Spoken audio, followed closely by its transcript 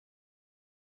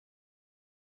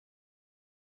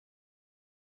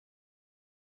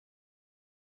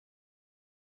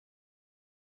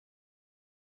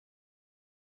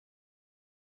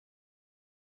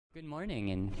Good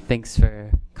morning, and thanks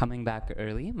for coming back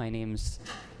early. My name's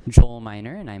Joel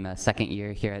Miner, and I'm a second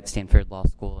year here at Stanford Law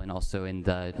School and also in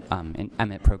the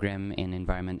Emmett program in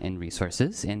Environment and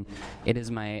Resources. And it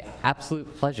is my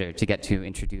absolute pleasure to get to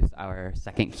introduce our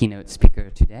second keynote speaker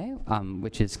today,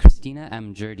 which is Kristina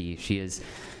Gjerde. She is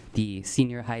the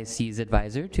Senior High Seas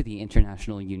Advisor to the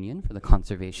International Union for the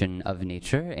Conservation of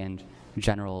Nature and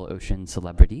general ocean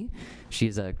celebrity. She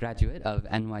is a graduate of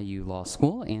NYU Law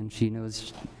School, and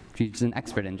she's an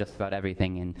expert in just about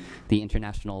everything in the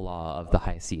international law of the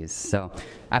high seas. So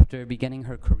after beginning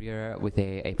her career with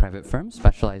a private firm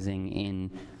specializing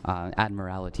in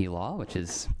admiralty law, which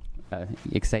is an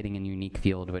exciting and unique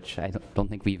field which I don't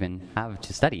think we even have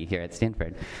to study here at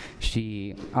Stanford,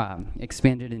 she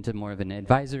expanded into more of an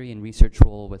advisory and research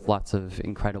role with lots of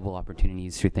incredible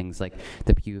opportunities through things like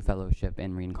the Pew Fellowship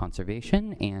in Marine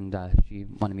Conservation, and she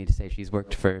wanted me to say she's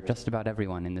worked for just about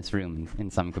everyone in this room in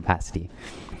some capacity.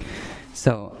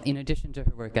 So in addition to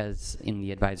her work as in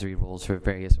the advisory roles for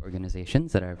various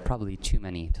organizations that are probably too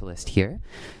many to list here,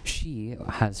 she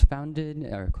has founded,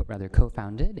 or rather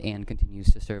co-founded, and continues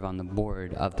to serve on the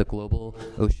board of the Global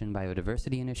Ocean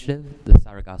Biodiversity Initiative, the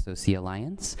Sargasso Sea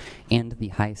Alliance, and the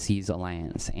High Seas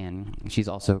Alliance. And she's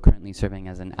also currently serving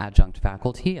as an adjunct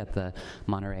faculty at the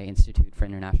Monterey Institute for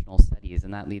International Studies.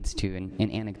 And that leads to an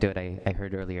anecdote I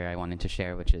heard earlier I wanted to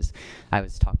share, which is I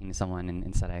was talking to someone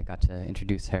and said I got to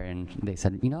introduce her, and they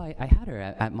said, you know, I had her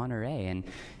at Monterey, and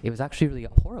it was actually really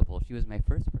horrible. She was my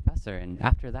first professor, and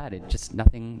after that, it just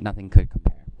nothing could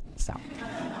compare. So,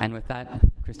 and with that,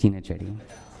 Kristina Gjerde.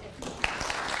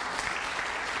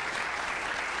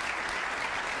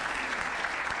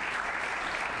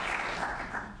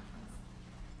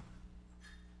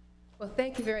 Well,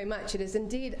 thank you very much. It is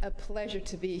indeed a pleasure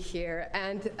to be here,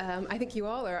 and I think you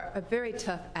all are a very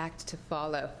tough act to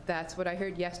follow. That's what I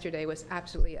heard yesterday was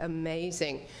absolutely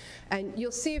amazing. And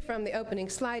you'll see from the opening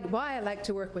slide why I like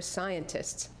to work with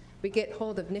scientists. We get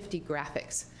hold of nifty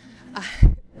graphics.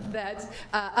 That's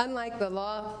unlike the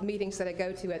law meetings that I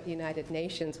go to at the United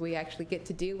Nations, we actually get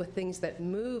to deal with things that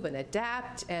move and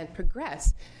adapt and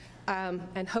progress.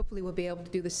 And hopefully we'll be able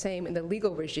to do the same in the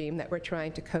legal regime that we're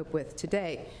trying to cope with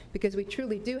today, because we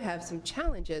truly do have some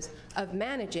challenges of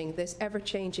managing this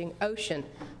ever-changing ocean.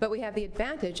 But we have the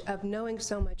advantage of knowing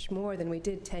so much more than we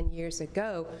did 10 years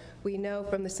ago. We know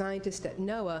from the scientists at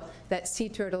NOAA that sea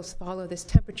turtles follow this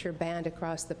temperature band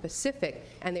across the Pacific,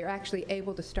 and they're actually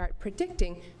able to start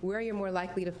predicting where you're more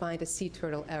likely to find a sea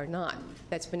turtle or not.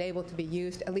 That's been able to be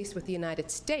used, at least with the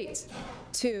United States,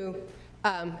 to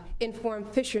inform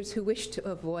fishers who wish to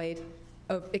avoid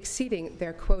exceeding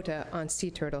their quota on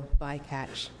sea turtle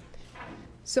bycatch.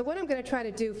 So what I'm going to try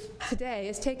to do today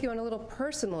is take you on a little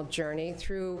personal journey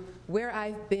through where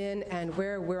I've been and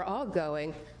where we're all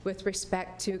going with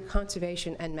respect to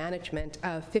conservation and management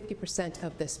of 50%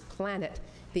 of this planet,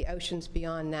 the oceans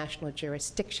beyond national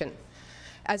jurisdiction.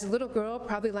 As a little girl,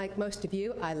 probably like most of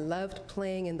you, I loved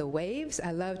playing in the waves.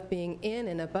 I loved being in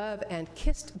and above and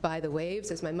kissed by the waves,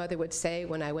 as my mother would say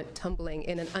when I went tumbling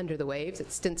in and under the waves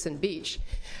at Stinson Beach.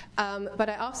 But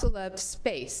I also loved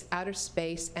space, outer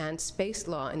space, and space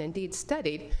law, and indeed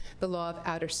studied the law of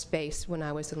outer space when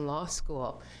I was in law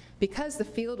school. Because the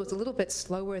field was a little bit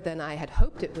slower than I had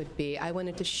hoped it would be, I went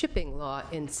into shipping law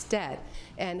instead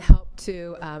and helped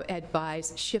to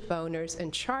advise ship owners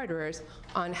and charterers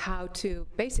on how to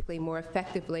basically more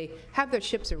effectively have their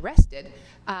ships arrested.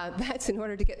 That's in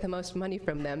order to get the most money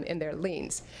from them in their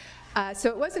liens. So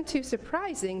it wasn't too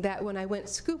surprising that when I went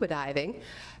scuba diving,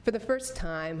 for the first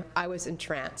time, I was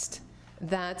entranced.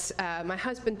 That my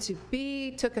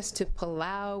husband-to-be took us to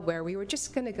Palau, where we were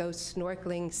just going to go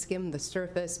snorkeling, skim the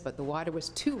surface, but the water was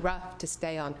too rough to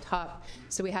stay on top,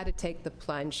 so we had to take the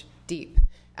plunge deep.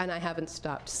 And I haven't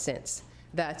stopped since.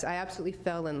 That I absolutely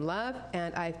fell in love,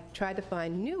 and I've tried to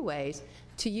find new ways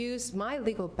to use my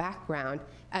legal background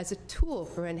as a tool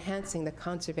for enhancing the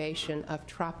conservation of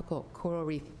tropical coral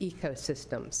reef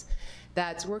ecosystems.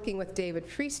 That's working with David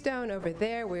Freestone over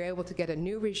there. We were able to get a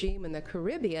new regime in the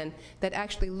Caribbean that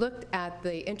actually looked at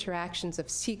the interactions of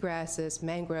seagrasses,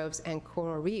 mangroves, and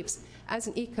coral reefs as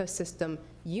an ecosystem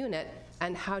unit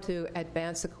and how to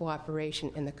advance the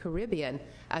cooperation in the Caribbean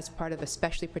as part of a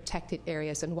specially protected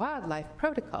areas and wildlife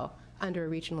protocol under a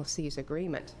regional seas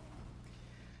agreement.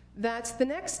 That's the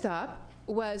next stop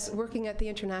was working at the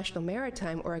International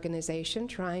Maritime Organization,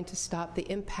 trying to stop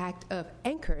the impact of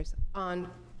anchors on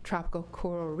tropical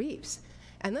coral reefs.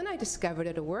 And then I discovered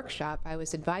at a workshop I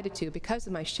was invited to because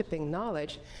of my shipping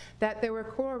knowledge that there were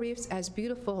coral reefs as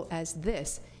beautiful as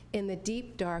this in the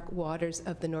deep, dark waters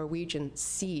of the Norwegian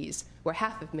seas, where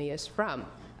half of me is from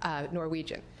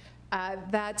Norwegian.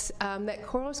 that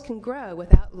corals can grow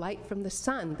without light from the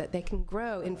sun, that they can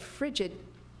grow in frigid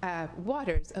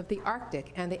waters of the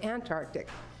Arctic and the Antarctic.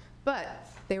 But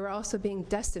they were also being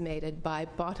decimated by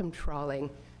bottom trawling,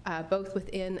 both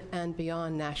within and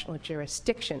beyond national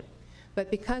jurisdiction. But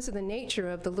because of the nature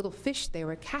of the little fish they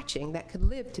were catching that could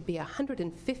live to be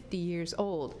 150 years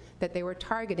old, that they were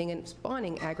targeting in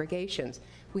spawning aggregations,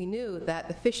 we knew that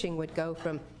the fishing would go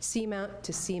from seamount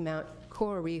to seamount,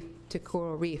 coral reef to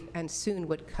coral reef, and soon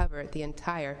would cover the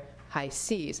entire high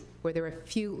seas, where there were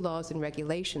few laws and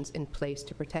regulations in place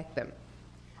to protect them.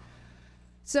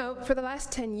 So for the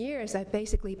last 10 years, I've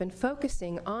basically been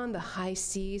focusing on the high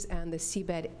seas and the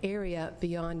seabed area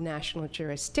beyond national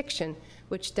jurisdiction,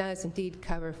 which does indeed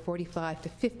cover 45 to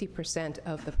 50%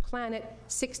 of the planet,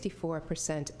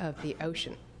 64% of the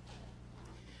ocean.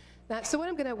 So what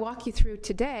I'm going to walk you through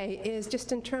today is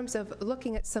just in terms of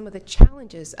looking at some of the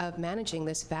challenges of managing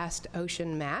this vast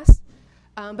ocean mass,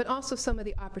 but also some of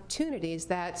the opportunities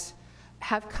that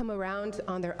have come around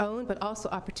on their own, but also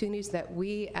opportunities that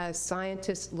we as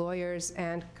scientists, lawyers,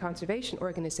 and conservation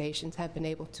organizations have been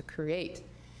able to create.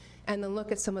 And then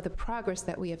look at some of the progress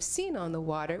that we have seen on the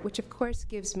water, which of course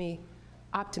gives me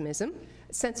optimism,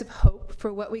 a sense of hope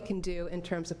for what we can do in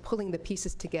terms of pulling the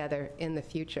pieces together in the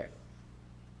future.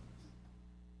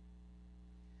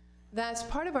 That's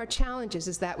part of our challenges,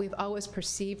 is that we've always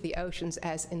perceived the oceans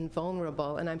as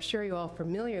invulnerable, and I'm sure you're all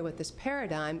familiar with this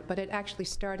paradigm, but it actually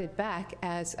started back,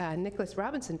 as Nicholas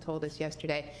Robinson told us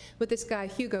yesterday, with this guy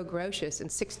Hugo Grotius in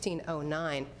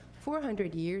 1609,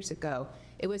 400 years ago.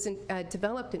 It was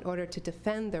developed in order to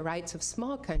defend the rights of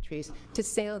small countries to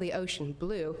sail the ocean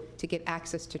blue to get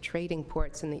access to trading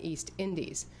ports in the East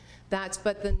Indies.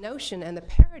 But the notion and the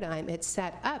paradigm it's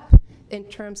set up in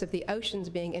terms of the oceans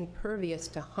being impervious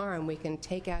to harm, we can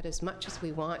take out as much as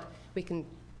we want, we can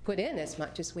put in as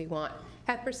much as we want,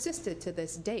 have persisted to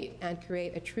this date and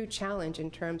create a true challenge in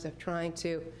terms of trying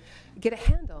to get a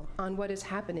handle on what is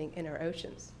happening in our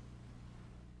oceans.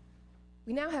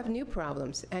 We now have new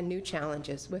problems and new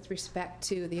challenges with respect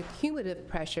to the accumulative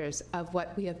pressures of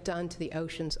what we have done to the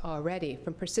oceans already,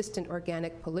 from persistent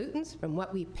organic pollutants, from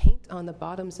what we paint on the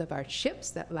bottoms of our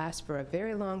ships that last for a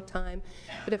very long time,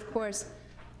 but of course,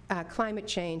 climate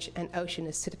change and ocean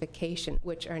acidification,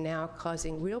 which are now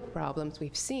causing real problems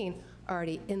we've seen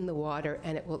already in the water,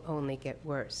 and it will only get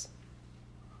worse.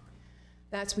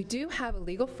 We do have a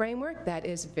legal framework that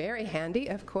is very handy,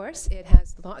 of course. It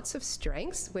has lots of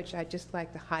strengths, which I'd just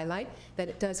like to highlight, that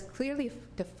it does clearly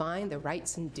define the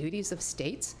rights and duties of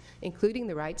states, including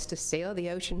the rights to sail the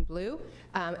ocean blue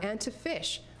and to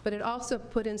fish. But it also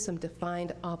put in some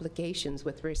defined obligations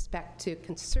with respect to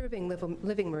conserving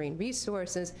living marine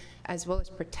resources, as well as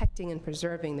protecting and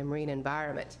preserving the marine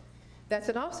environment.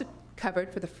 It also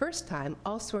covered, for the first time,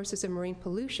 all sources of marine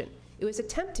pollution. It was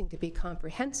attempting to be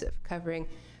comprehensive, covering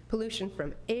pollution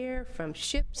from air, from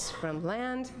ships, from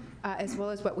land, as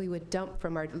well as what we would dump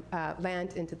from our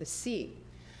land into the sea.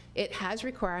 It has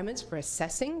requirements for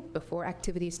assessing before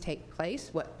activities take place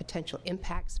what potential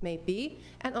impacts may be,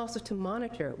 and also to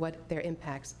monitor what their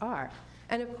impacts are.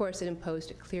 And of course, it imposed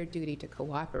a clear duty to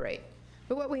cooperate.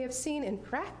 But what we have seen in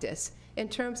practice, in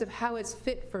terms of how it's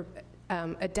fit for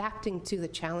adapting to the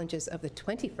challenges of the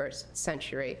 21st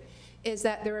century, is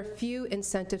that there are few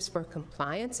incentives for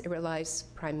compliance. It relies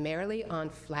primarily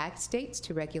on flag states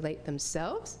to regulate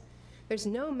themselves. There's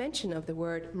no mention of the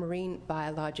word marine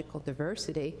biological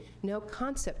diversity, no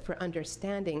concept for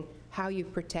understanding how you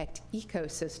protect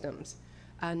ecosystems,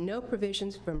 no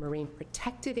provisions for marine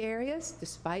protected areas,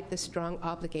 despite the strong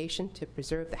obligation to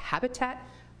preserve the habitat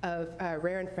of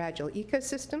rare and fragile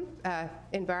ecosystem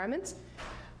environments.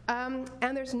 And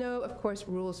there's no, of course,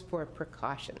 rules for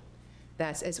precaution.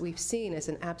 That's, as we've seen, is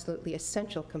an absolutely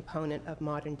essential component of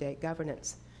modern day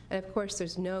governance. And of course,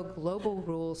 there's no global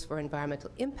rules for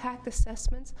environmental impact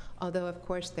assessments, although of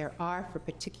course there are for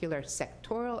particular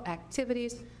sectoral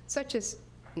activities, such as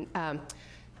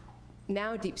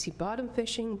now deep sea bottom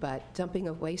fishing, but dumping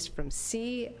of waste from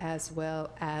sea, as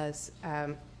well as,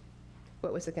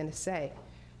 what was I going to say?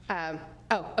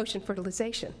 Ocean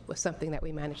fertilization was something that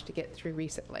we managed to get through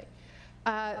recently.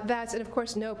 And of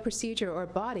course, no procedure or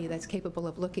body that's capable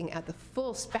of looking at the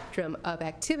full spectrum of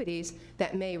activities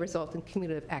that may result in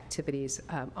cumulative activities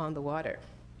on the water.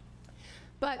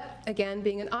 But again,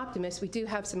 being an optimist, we do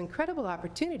have some incredible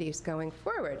opportunities going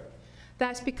forward.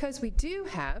 That's because we do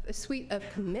have a suite of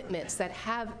commitments that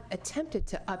have attempted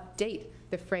to update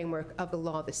the framework of the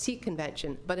Law of the Sea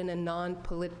Convention, but in a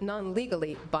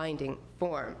non-legally binding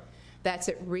form. That's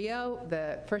at Rio,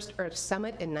 the first Earth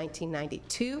Summit in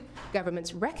 1992.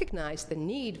 Governments recognized the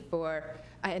need for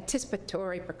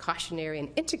anticipatory, precautionary, and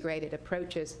integrated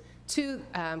approaches to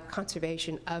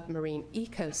conservation of marine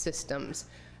ecosystems.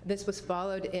 This was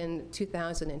followed in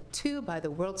 2002 by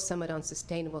the World Summit on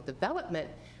Sustainable Development,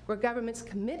 where governments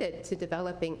committed to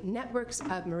developing networks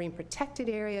of marine protected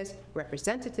areas,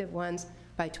 representative ones,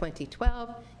 by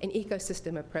 2012, and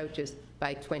ecosystem approaches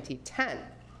by 2010.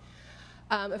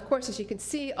 Of course, as you can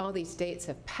see, all these dates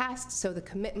have passed, so the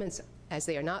commitments, as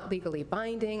they are not legally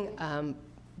binding,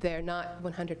 they're not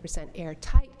 100%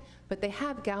 airtight, but they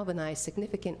have galvanized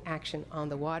significant action on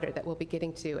the water that we'll be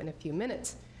getting to in a few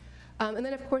minutes. And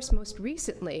then, of course, most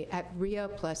recently at Rio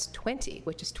Plus 20,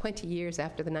 which is 20 years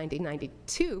after the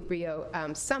 1992 Rio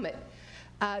Summit,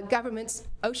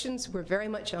 oceans were very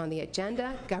much on the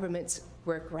agenda. Governments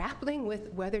were grappling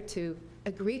with whether to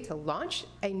agree to launch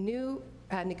a new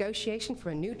negotiation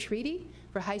for a new treaty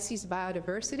for high seas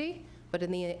biodiversity. But in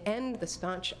the end, the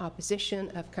staunch opposition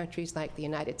of countries like the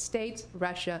United States,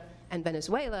 Russia, and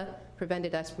Venezuela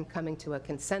prevented us from coming to a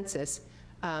consensus.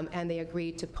 And they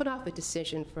agreed to put off a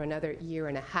decision for another year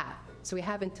and a half. So we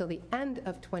have until the end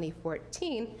of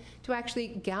 2014 to actually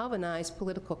galvanize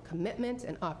political commitment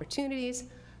and opportunities,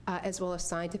 as well as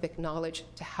scientific knowledge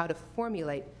to how to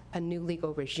formulate a new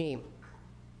legal regime.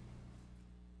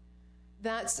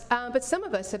 But some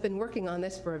of us have been working on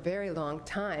this for a very long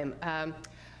time.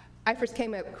 I first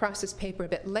came across this paper a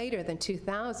bit later than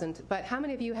 2000, but how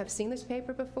many of you have seen this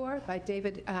paper before by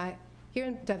David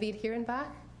Hierenbach?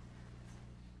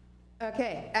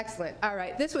 Okay, excellent. All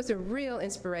right, this was a real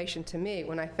inspiration to me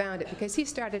when I found it, because he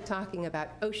started talking about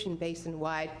ocean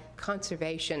basin-wide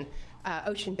conservation,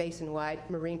 ocean basin-wide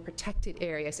marine protected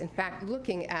areas. In fact,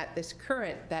 looking at this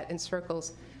current that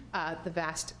encircles the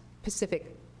vast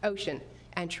Pacific Ocean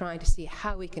and trying to see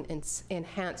how we can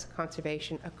enhance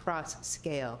conservation across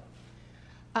scale.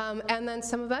 And then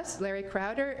some of us, Larry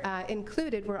Crowder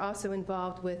included, were also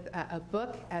involved with a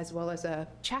book as well as a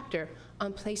chapter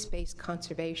on place-based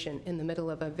conservation in the middle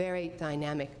of a very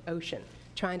dynamic ocean,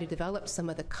 trying to develop some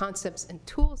of the concepts and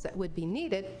tools that would be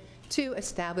needed to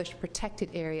establish protected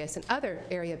areas and other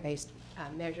area-based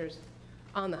measures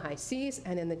on the high seas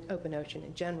and in the open ocean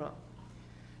in general.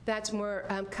 That's more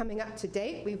coming up to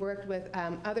date. We've worked with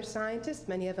other scientists.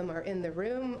 Many of them are in the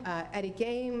room. Eddie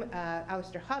Game,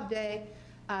 Alistair Hobday,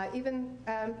 even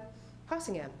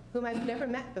Possingham, whom I've never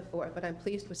met before, but I'm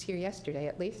pleased was here yesterday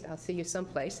at least. I'll see you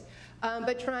someplace.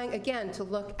 But trying, again, to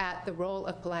look at the role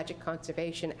of pelagic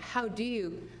conservation. How do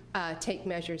you take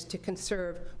measures to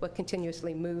conserve what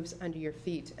continuously moves under your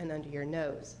feet and under your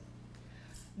nose?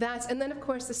 And then, of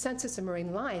course, the Census of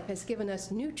Marine Life has given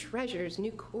us new treasures,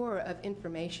 new core of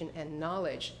information and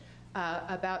knowledge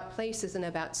about places and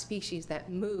about species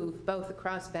that move both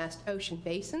across vast ocean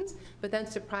basins, but then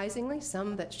surprisingly,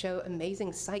 some that show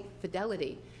amazing site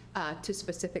fidelity to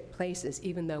specific places,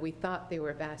 even though we thought they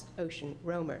were vast ocean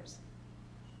roamers.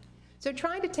 So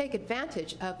trying to take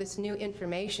advantage of this new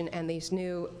information and these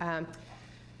new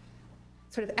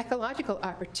sort of ecological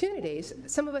opportunities,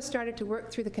 some of us started to work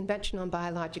through the Convention on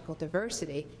Biological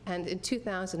Diversity, and in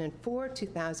 2004,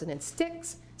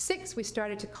 2006, we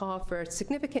started to call for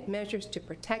significant measures to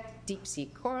protect deep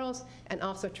sea corals and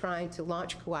also trying to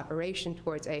launch cooperation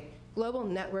towards a global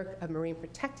network of marine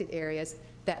protected areas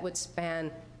that would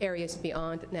span areas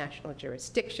beyond national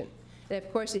jurisdiction. And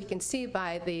of course, as you can see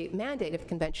by the mandate of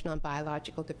Convention on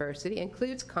Biological Diversity,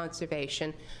 includes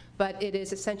conservation, but it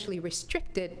is essentially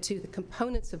restricted to the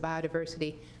components of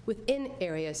biodiversity within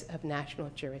areas of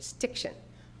national jurisdiction.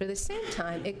 But at the same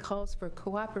time, it calls for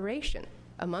cooperation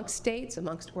amongst states,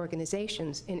 amongst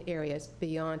organizations in areas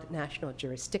beyond national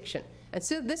jurisdiction. And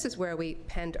so this is where we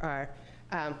penned our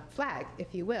flag,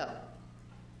 if you will,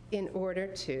 in order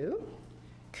to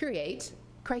create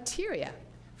criteria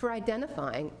for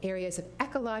identifying areas of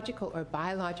ecological or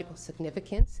biological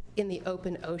significance in the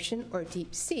open ocean or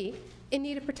deep sea in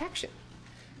need of protection.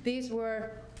 These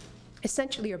were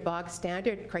essentially your bog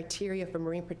standard criteria for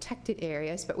marine protected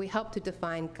areas, but we helped to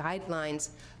define guidelines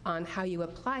on how you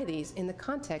apply these in the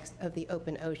context of the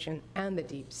open ocean and the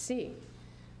deep sea.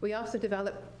 We also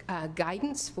developed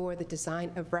guidance for the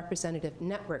design of representative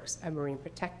networks of marine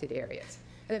protected areas.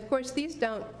 And of course, these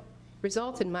don't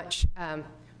result in much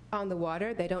on the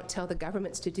water. They don't tell the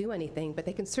governments to do anything, but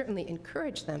they can certainly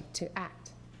encourage them to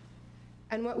act.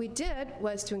 And what we did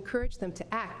was to encourage them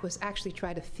to act was actually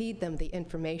try to feed them the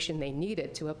information they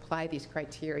needed to apply these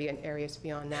criteria in areas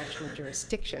beyond national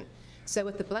jurisdiction. So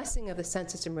with the blessing of the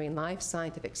Census of Marine Life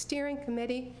Scientific Steering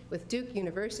Committee, with Duke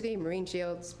University, Marine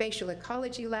Geospatial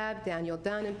Ecology Lab, Daniel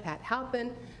Dunn and Pat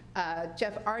Halpin,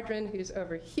 Jeff Ardren, who's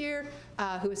over here,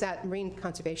 who was at Marine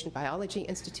Conservation Biology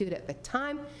Institute at the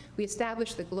time, we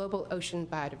established the Global Ocean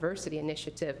Biodiversity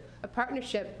Initiative, a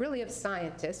partnership really of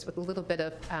scientists with a little bit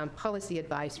of policy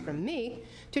advice from me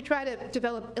to try to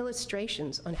develop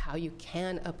illustrations on how you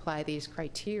can apply these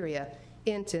criteria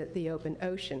into the open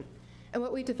ocean. And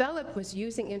what we developed was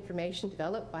using information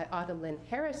developed by Autumn Lynn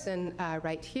Harrison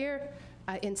right here,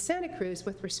 in Santa Cruz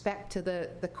with respect to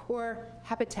the core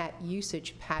habitat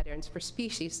usage patterns for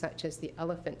species such as the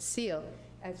elephant seal.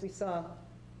 As we saw,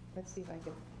 let's see if I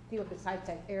can deal with this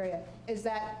high-tech area, is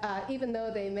that even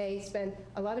though they may spend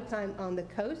a lot of time on the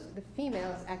coast, the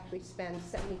females actually spend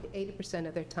 70 to 80%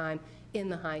 of their time in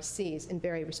the high seas in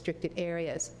very restricted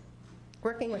areas.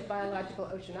 Working with biological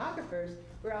oceanographers,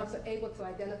 we're also able to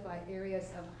identify areas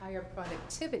of higher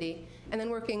productivity, and then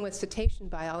working with cetacean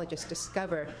biologists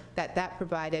discover that that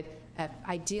provided an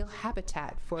ideal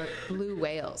habitat for blue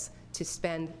whales to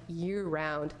spend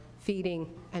year-round feeding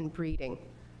and breeding.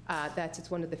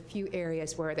 It's one of the few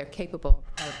areas where they're capable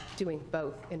of doing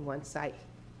both in one site.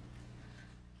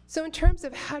 So in terms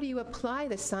of how do you apply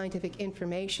the scientific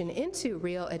information into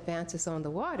real advances on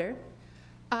the water,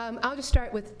 I'll just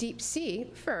start with deep sea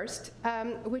first,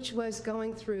 which was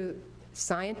going through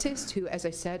scientists who, as I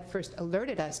said, first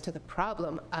alerted us to the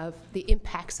problem of the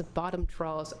impacts of bottom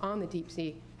trawls on the deep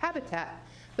sea habitat,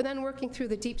 but then working through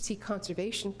the Deep Sea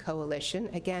Conservation Coalition.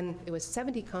 Again, it was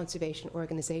 70 conservation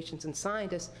organizations and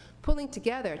scientists pulling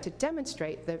together to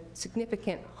demonstrate the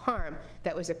significant harm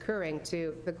that was occurring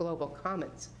to the global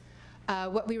commons.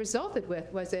 What we resulted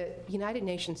with was a United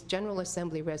Nations General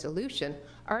Assembly resolution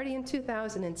already in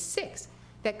 2006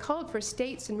 that called for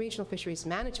states and regional fisheries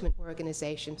management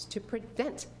organizations to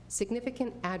prevent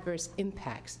significant adverse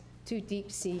impacts to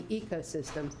deep sea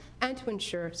ecosystems and to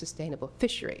ensure sustainable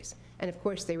fisheries. And of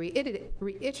course, they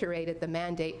reiterated the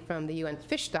mandate from the UN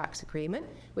Fish Stocks Agreement,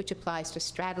 which applies to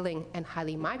straddling and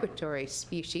highly migratory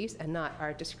species and not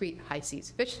our discrete high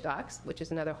seas fish stocks, which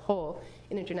is another hole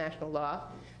in international law,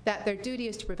 that their duty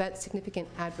is to prevent significant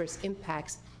adverse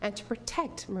impacts and to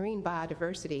protect marine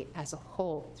biodiversity as a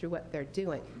whole through what they're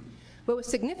doing. What was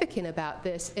significant about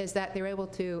this is that they were able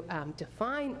to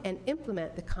define and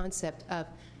implement the concept of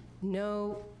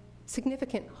no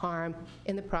significant harm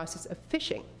in the process of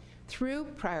fishing through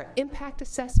prior impact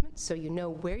assessments, so you know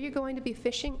where you're going to be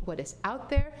fishing, what is out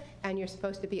there, and you're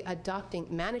supposed to be adopting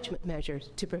management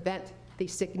measures to prevent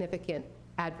these significant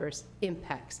adverse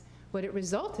impacts. What it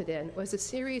resulted in was a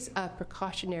series of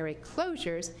precautionary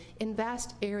closures in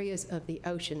vast areas of the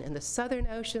ocean, in the Southern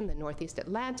Ocean, the Northeast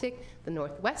Atlantic, the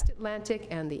Northwest Atlantic,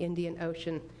 and the Indian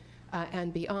Ocean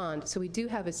and beyond. So we do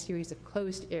have a series of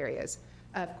closed areas.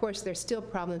 Of course, there's still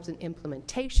problems in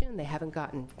implementation. They haven't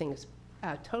gotten things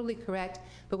totally correct.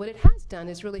 But what it has done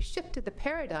is really shifted the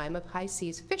paradigm of high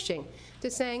seas fishing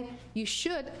to saying you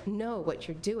should know what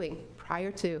you're doing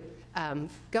prior to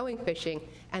going fishing,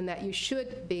 and that you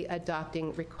should be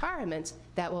adopting requirements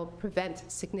that will prevent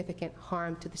significant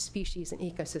harm to the species and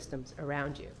ecosystems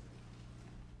around you.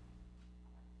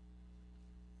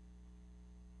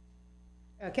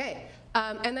 Okay,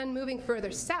 and then moving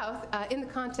further south, in the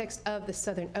context of the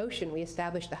Southern Ocean, we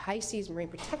established the High Seas Marine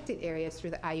Protected Areas through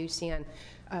the IUCN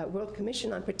World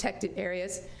Commission on Protected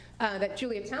Areas that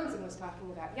Julia Townsend was talking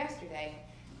about yesterday.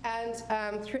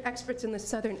 And through experts in the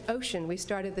Southern Ocean, we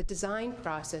started the design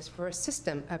process for a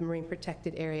system of marine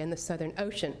protected area in the Southern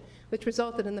Ocean, which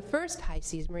resulted in the first High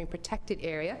Seas Marine Protected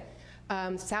Area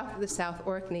south of the South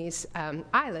Orkneys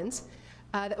Islands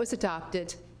that was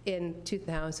adopted in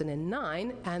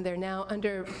 2009, and they're now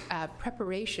under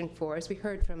preparation for, as we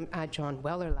heard from John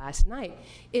Weller last night,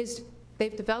 is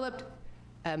they've developed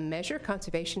a measure,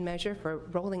 conservation measure, for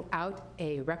rolling out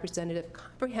a representative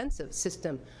comprehensive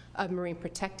system of marine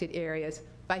protected areas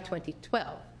by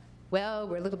 2012. Well,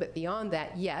 we're a little bit beyond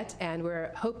that yet, and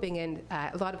we're hoping, and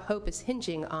a lot of hope is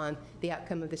hinging on the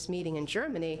outcome of this meeting in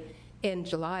Germany in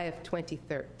July of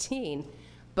 2013.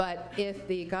 But if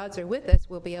the gods are with us,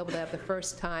 we'll be able to have the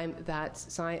first time that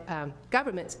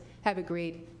governments have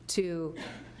agreed to,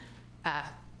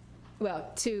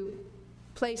 to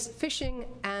place fishing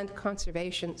and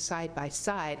conservation side by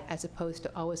side, as opposed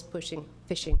to always pushing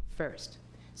fishing first.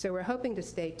 So we're hoping to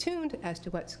stay tuned as to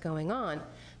what's going on.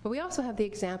 But we also have the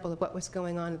example of what was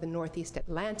going on in the Northeast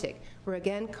Atlantic, where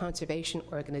again, conservation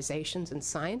organizations and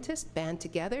scientists band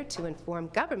together to inform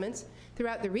governments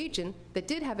throughout the region that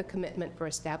did have a commitment for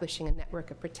establishing a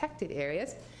network of protected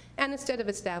areas. And instead of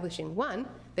establishing one,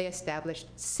 they established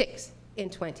 6 in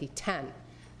 2010.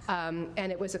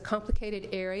 And it was a complicated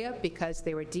area because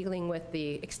they were dealing with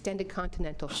the extended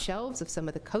continental shelves of some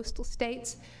of the coastal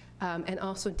states. and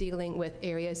also dealing with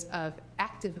areas of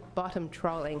active bottom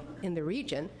trawling in the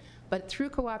region. But through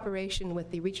cooperation with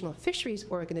the Regional Fisheries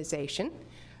Organization,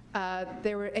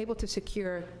 they were able to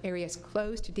secure areas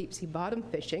closed to deep sea bottom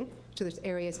fishing, so there's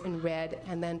areas in red,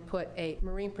 and then put a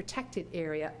marine protected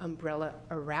area umbrella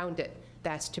around it.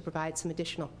 That's to provide some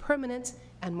additional permanence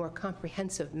and more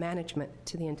comprehensive management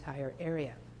to the entire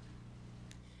area.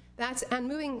 And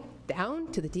moving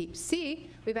down to the deep sea,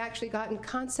 we've actually gotten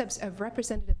concepts of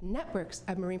representative networks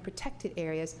of marine protected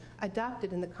areas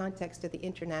adopted in the context of the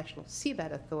International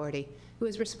Seabed Authority, who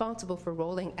is responsible for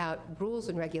rolling out rules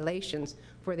and regulations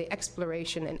for the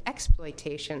exploration and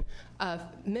exploitation of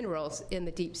minerals in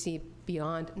the deep sea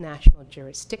beyond national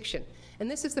jurisdiction. And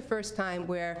this is the first time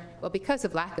where, well, because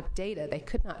of lack of data, they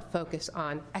could not focus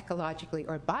on ecologically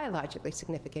or biologically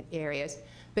significant areas,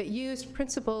 but used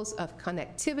principles of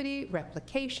connectivity,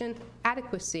 replication,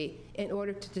 adequacy in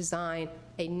order to design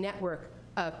a network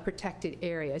of protected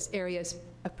areas, areas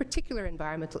of particular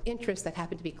environmental interest that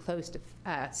happen to be close to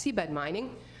seabed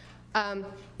mining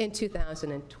in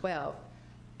 2012.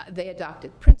 They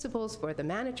adopted principles for the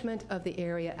management of the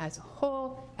area as a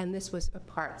whole, and this was a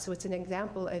part. So it's an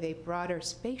example of a broader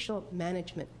spatial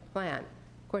management plan.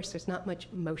 Of course, there's not much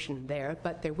motion there,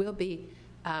 but there will be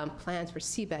plans for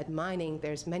seabed mining.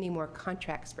 There's many more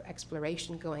contracts for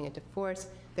exploration going into force.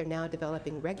 They're now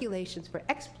developing regulations for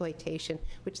exploitation,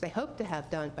 which they hope to have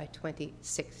done by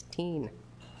 2016.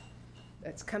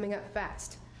 That's coming up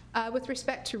fast. With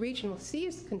respect to regional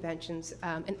seas conventions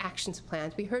and actions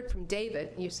plans, we heard from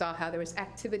David. You saw how there was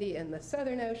activity in the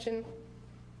Southern Ocean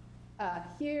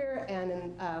here, and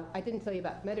in, I didn't tell you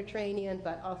about the Mediterranean,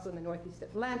 but also in the Northeast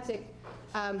Atlantic,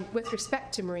 with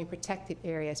respect to marine protected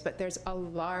areas. But there's a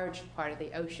large part of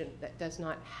the ocean that does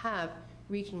not have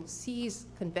regional seas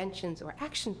conventions or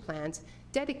action plans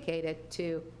dedicated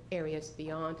to areas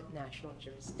beyond national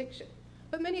jurisdiction.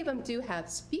 But many of them do have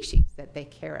species that they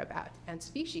care about, and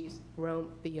species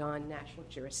roam beyond national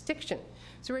jurisdiction.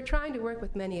 So we're trying to work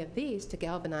with many of these to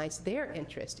galvanize their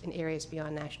interest in areas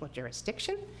beyond national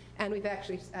jurisdiction, and we've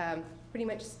actually pretty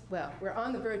much, well, we're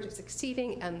on the verge of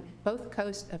succeeding on both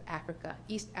coasts of Africa,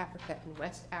 East Africa and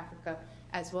West Africa,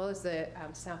 as well as the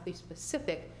Southeast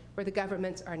Pacific, where the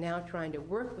governments are now trying to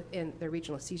work within their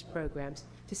regional seas programs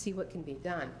to see what can be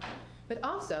done. But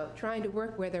also trying to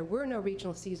work where there were no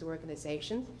regional seas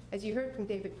organizations. As you heard from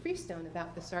David Freestone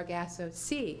about the Sargasso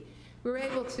Sea, we were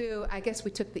able to, I guess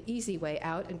we took the easy way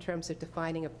out in terms of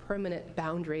defining a permanent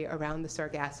boundary around the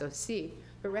Sargasso Sea,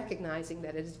 but recognizing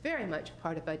that it is very much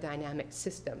part of a dynamic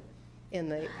system in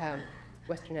the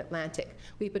Western Atlantic.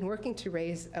 We've been working to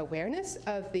raise awareness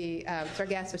of the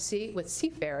Sargasso Sea with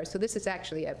seafarers. So this is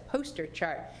actually a poster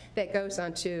chart that goes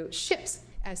onto ships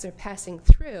as they're passing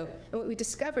through. And what we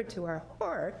discovered to our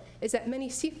horror is that many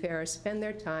seafarers spend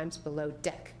their times below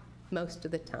deck most of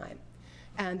the time.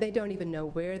 And they don't even know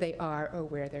where they are or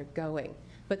where they're going.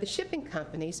 But the shipping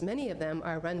companies, many of them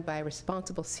are run by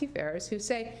responsible seafarers who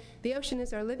say, the ocean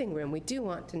is our living room. We do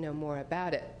want to know more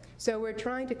about it. So we're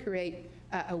trying to create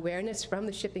awareness from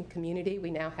the shipping community.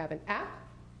 We now have an app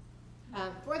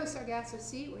for the Sargasso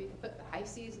Sea where you can put the high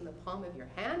seas in the palm of your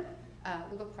hand,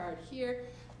 little card here.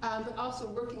 But also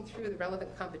working through the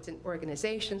relevant competent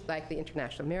organizations like the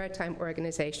International Maritime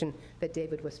Organization that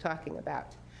David was talking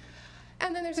about.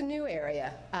 And then there's a new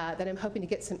area that I'm hoping to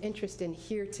get some interest in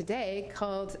here today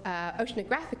called,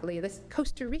 oceanographically, the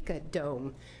Costa Rica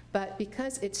Dome. But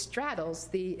because it straddles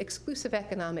the exclusive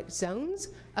economic zones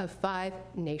of 5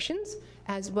 nations,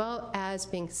 as well as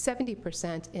being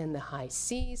 70% in the high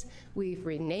seas, we've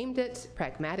renamed it,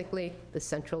 pragmatically, the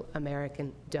Central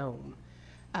American Dome.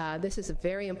 This is a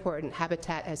very important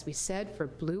habitat, as we said, for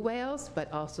blue whales,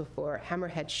 but also for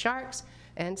hammerhead sharks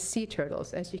and sea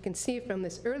turtles. As you can see from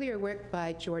this earlier work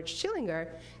by George Schillinger,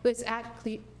 who was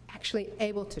actually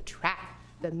able to track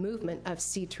the movement of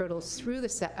sea turtles through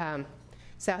the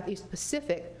Southeast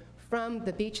Pacific from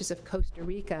the beaches of Costa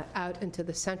Rica out into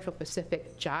the Central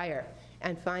Pacific Gyre,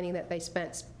 and finding that they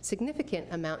spent significant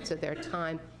amounts of their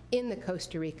time in the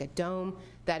Costa Rica Dome,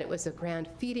 that it was a grand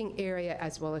feeding area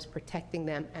as well as protecting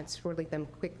them and swirling them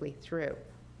quickly through.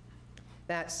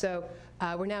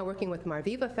 We're now working with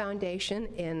Marviva Foundation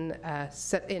in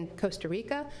Costa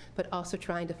Rica, but also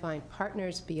trying to find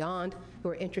partners beyond who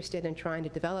are interested in trying to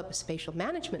develop a spatial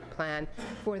management plan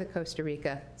for the Costa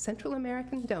Rica Central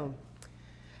American Dome.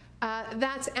 And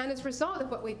as a result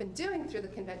of what we've been doing through the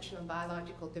Convention on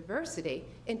Biological Diversity,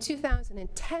 in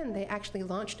 2010 they actually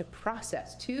launched a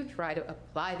process to try to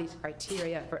apply these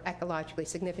criteria for ecologically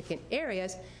significant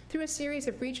areas through a series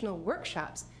of regional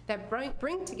workshops that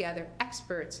bring together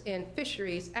experts in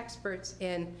fisheries, experts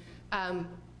in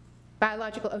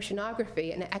biological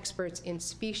oceanography, and experts in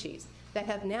species that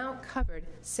have now covered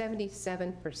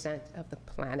 77% of the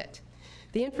planet.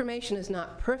 The information is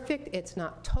not perfect, it's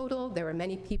not total. There were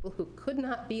many people who could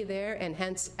not be there, and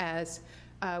hence, as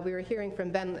we were hearing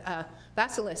from Ben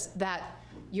Vasilis, that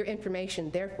your information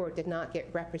therefore did not get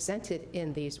represented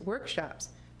in these workshops.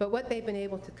 But what they've been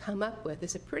able to come up with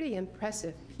is a pretty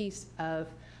impressive piece of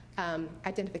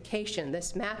identification.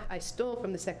 This map I stole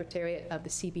from the Secretariat of the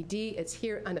CBD. It's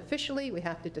here unofficially. We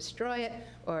have to destroy it,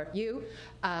 or you.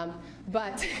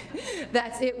 But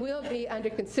it will be under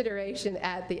consideration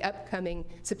at the upcoming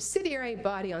subsidiary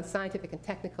body on scientific and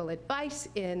technical advice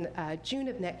in June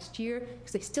of next year,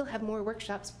 because they still have more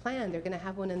workshops planned. They're going to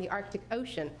have one in the Arctic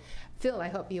Ocean. Phil, I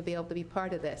hope you'll be able to be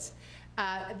part of this.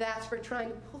 That's for trying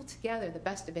to pull together the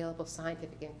best available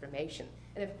scientific information.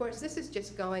 And of course, this is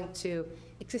just going to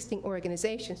existing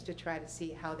organizations to try to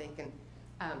see how they can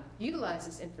utilize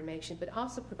this information, but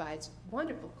also provides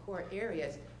wonderful core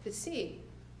areas to see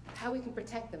how we can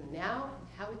protect them now and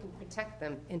how we can protect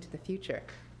them into the future.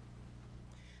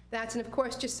 And of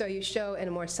course, just so you show in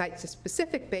a more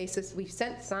site-specific basis, we've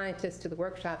sent scientists to the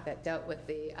workshop that dealt with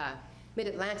the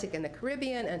Mid-Atlantic and the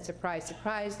Caribbean, and surprise,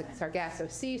 surprise, the Sargasso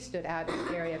Sea stood out as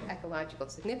an area of ecological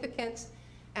significance.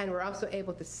 And we're also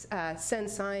able to send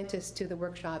scientists to the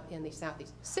workshop in the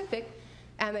Southeast Pacific,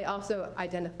 and they also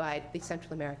identified the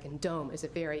Central American dome as a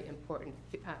very important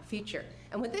feature.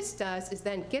 And what this does is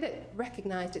then get it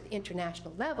recognized at the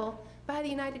international level by the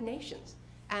United Nations.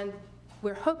 And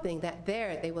we're hoping that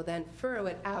there they will then furrow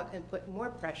it out and put more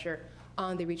pressure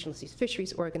on the regional seas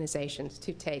fisheries organizations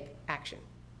to take action.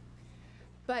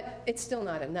 But it's still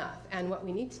not enough. And what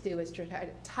we need to do is try to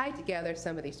tie together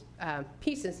some of these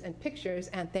pieces and pictures.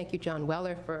 And thank you, John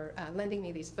Weller, for lending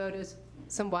me these photos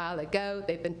some while ago.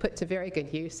 They've been put to very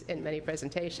good use in many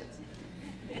presentations.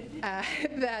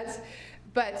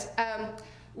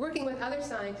 Working with other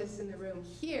scientists in the room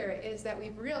here is that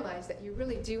we've realized that you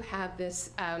really do have this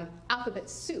alphabet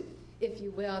soup, if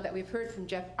you will, that we've heard from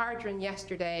Jeff Ardren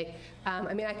yesterday.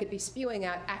 I mean, I could be spewing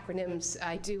out acronyms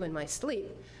I do in my sleep.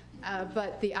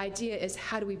 But the idea is,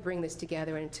 how do we bring this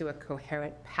together into a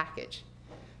coherent package?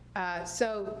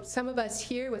 So some of us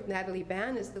here, with Natalie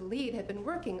Ban as the lead, have been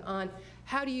working on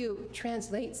how do you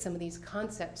translate some of these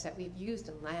concepts that we've used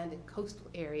in land and coastal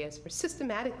areas for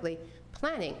systematically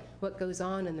planning what goes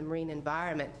on in the marine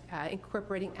environment,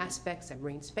 incorporating aspects of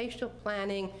marine spatial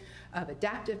planning, of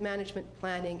adaptive management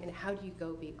planning, and how do you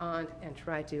go beyond and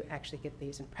try to actually get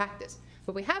these in practice.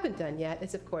 What we haven't done yet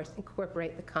is, of course,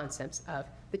 incorporate the concepts of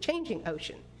the changing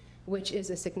ocean, which is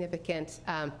a significant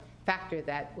factor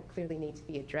that will clearly need to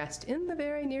be addressed in the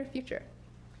very near future.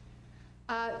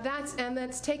 And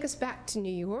let's take us back to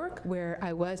New York, where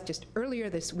I was just earlier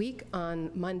this week on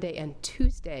Monday and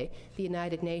Tuesday. The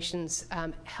United Nations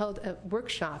held a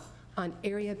workshop on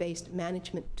area-based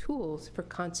management tools for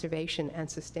conservation and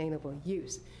sustainable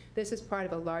use. This is part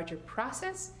of a larger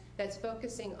process that's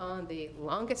focusing on the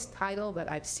longest title that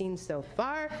I've seen so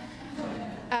far,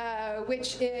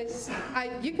 which is,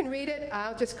 you can read it,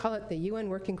 I'll just call it the UN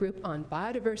Working Group on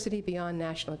Biodiversity Beyond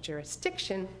National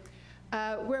Jurisdiction,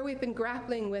 where we've been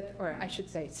grappling with, or I should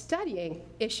say, studying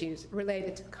issues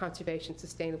related to conservation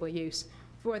sustainable use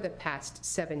for the past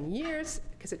 7 years,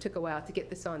 because it took a while to get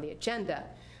this on the agenda.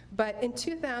 But in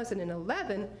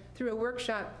 2011, through a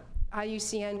workshop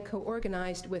IUCN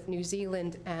co-organized with New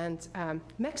Zealand and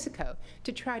Mexico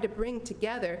to try to bring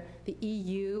together the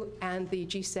EU and the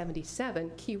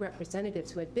G77 key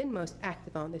representatives who had been most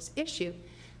active on this issue,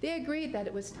 they agreed that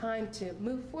it was time to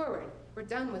move forward. We're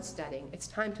done with studying. It's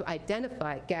time to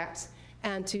identify gaps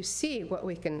and to see what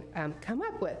we can come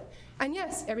up with. And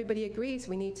yes, everybody agrees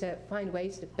we need to find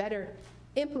ways to better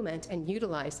implement and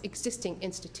utilize existing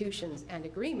institutions and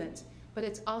agreements, but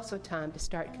it's also time to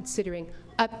start considering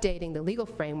updating the legal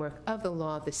framework of the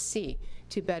law of the sea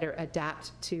to better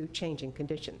adapt to changing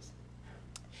conditions.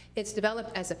 It's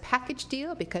developed as a package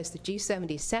deal because the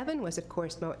G77 was, of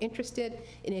course, more interested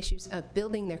in issues of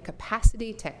building their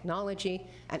capacity, technology,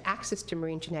 and access to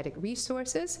marine genetic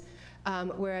resources,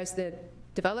 whereas the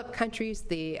developed countries,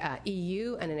 the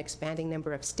EU, and an expanding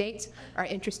number of states are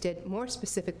interested more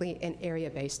specifically in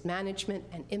area-based management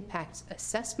and impact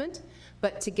assessment.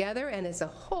 But together and as a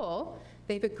whole,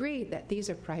 they've agreed that these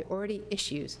are priority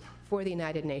issues for the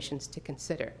United Nations to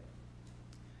consider.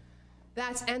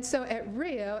 And so at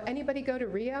Rio, anybody go to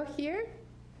Rio here?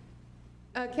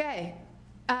 Okay.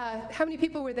 How many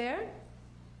people were there?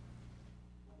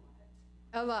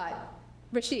 A lot.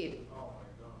 Rashid?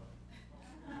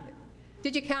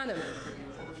 Did you count them?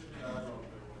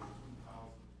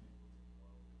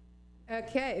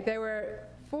 Okay, there were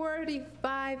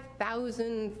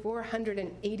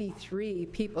 45,483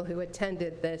 people who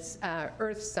attended this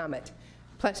Earth Summit,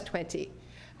 plus 20.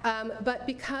 But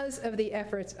because of the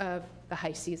efforts of the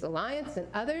High Seas Alliance and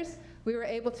others, we were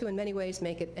able to, in many ways,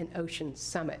 make it an ocean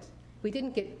summit. We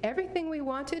didn't get everything we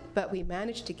wanted, but we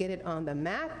managed to get it on the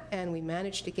map, and we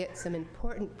managed to get some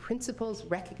important principles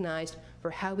recognized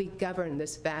for how we govern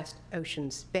this vast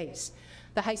ocean space.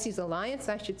 The High Seas Alliance,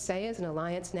 I should say, is an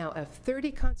alliance now of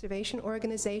 30 conservation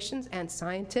organizations and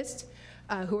scientists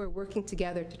who are working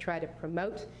together to try to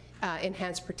promote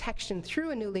enhanced protection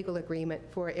through a new legal agreement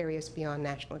for areas beyond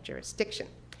national jurisdiction.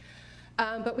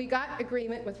 But we got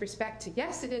agreement with respect to,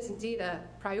 yes, it is indeed a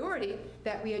priority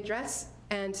that we address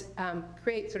and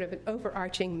create sort of an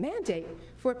overarching mandate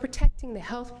for protecting the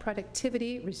health,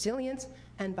 productivity, resilience,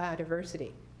 and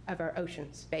biodiversity of our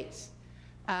ocean space.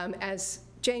 As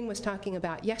Jane was talking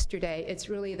about yesterday, it's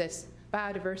really this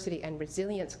biodiversity and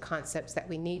resilience concepts that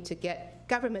we need to get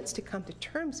governments to come to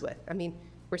terms with. I mean,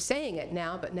 we're saying it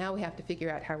now, but now we have to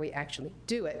figure out how we actually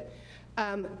do it.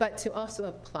 But to also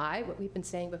apply what we've been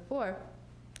saying before,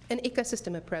 an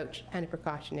ecosystem approach and a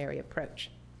precautionary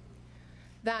approach.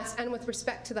 Thus, and with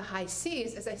respect to the high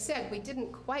seas, as I said, we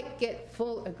didn't quite get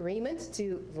full agreement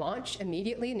to launch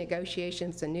immediately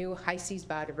negotiations, a new high seas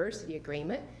biodiversity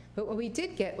agreement, but what we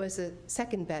did get was a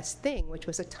second best thing, which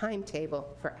was a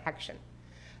timetable for action.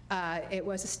 It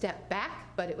was a step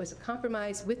back, but it was a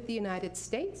compromise with the United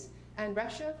States and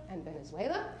Russia and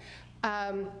Venezuela,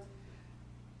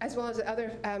 as well as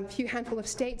other few handful of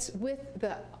states with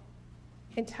the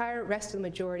entire rest of the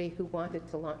majority who wanted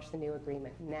to launch the new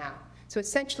agreement now. So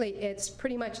essentially, it's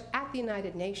pretty much at the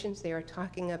United Nations, they are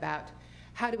talking about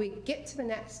how do we get to the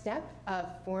next step of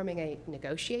forming a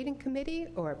negotiating committee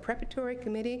or a preparatory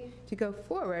committee to go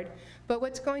forward, but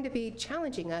what's going to be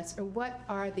challenging us are what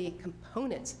are the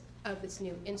components of this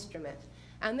new instrument.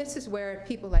 And this is where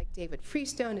people like David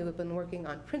Freestone, who have been working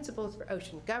on principles for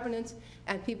ocean governance,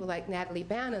 and people like Natalie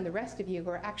Ban and the rest of you who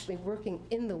are actually working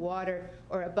in the water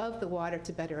or above the water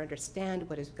to better understand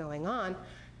what is going on,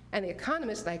 and the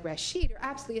economists like Rashid are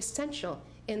absolutely essential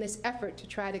in this effort to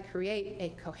try to create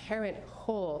a coherent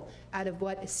whole out of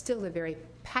what is still a very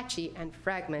patchy and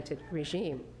fragmented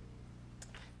regime.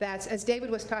 That's, as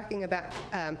David was talking about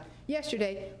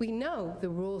yesterday, we know the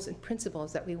rules and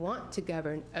principles that we want to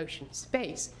govern ocean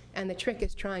space, and the trick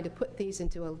is trying to put these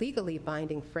into a legally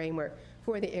binding framework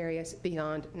for the areas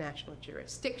beyond national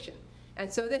jurisdiction. And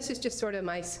so this is just sort of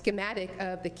my schematic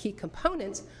of the key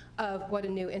components of what a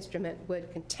new instrument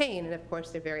would contain. And of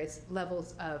course, there are various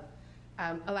levels of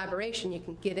elaboration you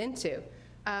can get into.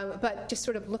 But just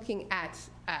sort of looking at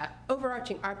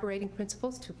overarching operating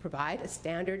principles to provide a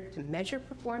standard to measure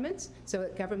performance so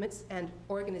that governments and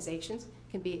organizations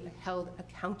can be held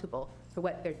accountable for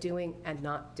what they're doing and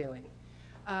not doing.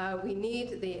 We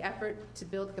need the effort to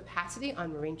build capacity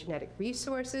on marine genetic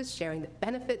resources, sharing the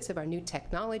benefits of our new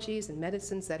technologies and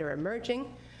medicines that are emerging.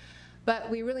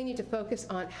 But we really need to focus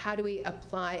on how do we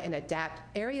apply and adapt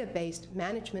area-based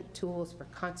management tools for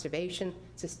conservation,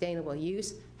 sustainable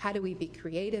use. How do we be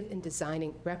creative in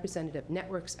designing representative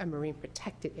networks of marine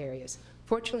protected areas?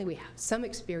 Fortunately, we have some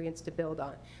experience to build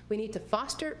on. We need to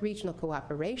foster regional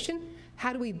cooperation.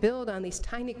 How do we build on these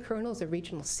tiny kernels of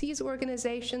regional seas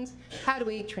organizations? How do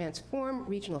we transform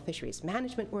regional fisheries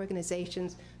management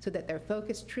organizations so that their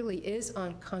focus truly is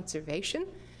on conservation,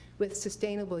 with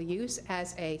sustainable use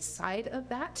as a side of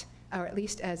that, or at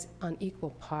least as on equal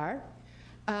par?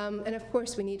 And of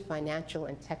course, we need financial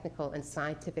and technical and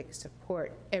scientific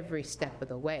support every step of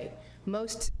the way.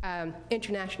 Most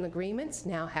international agreements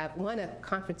now have, one, a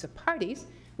conference of parties,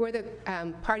 where the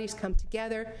parties come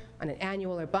together on an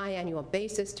annual or biannual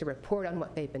basis to report on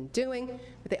what they've been doing,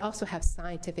 but they also have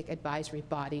scientific advisory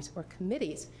bodies or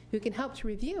committees who can help to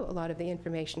review a lot of the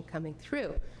information coming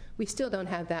through. We still don't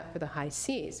have that for the high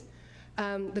seas.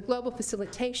 The global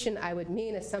facilitation, I would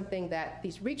mean, is something that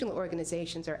these regional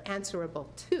organizations are answerable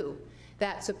to.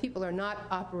 That so people are not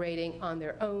operating on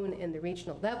their own in the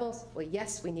regional levels. Well,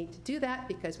 yes, we need to do that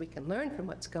because we can learn from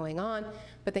what's going on,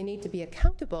 but they need to be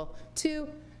accountable to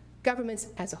governments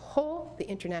as a whole, the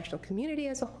international community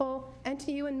as a whole, and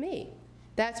to you and me.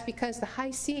 That's because the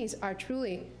high seas are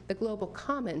truly the global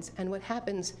commons, and what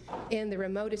happens in the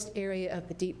remotest area of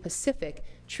the deep Pacific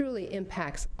truly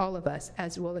impacts all of us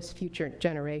as well as future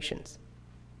generations.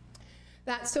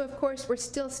 So of course, we're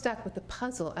still stuck with the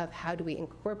puzzle of how do we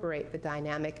incorporate the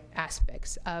dynamic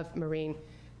aspects of marine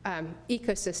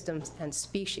ecosystems and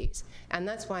species. And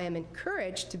that's why I'm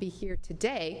encouraged to be here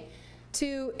today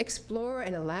to explore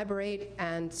and elaborate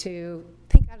and to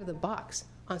think out of the box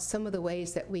on some of the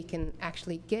ways that we can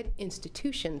actually get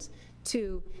institutions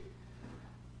to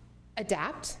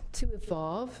adapt, to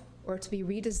evolve, or to be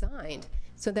redesigned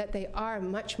so that they are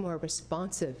much more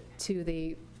responsive to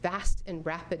the vast and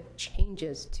rapid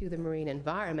changes to the marine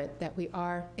environment that we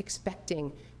are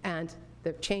expecting, and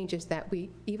the changes that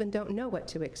we even don't know what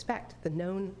to expect, the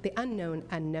unknown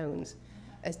unknowns,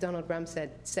 as Donald Rumsfeld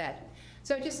said.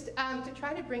 So just to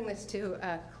try to bring this to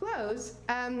a close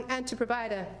and to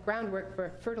provide a groundwork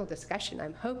for fertile discussion,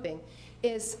 I'm hoping,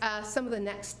 is some of the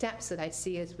next steps that I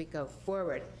see as we go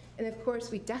forward. And of course,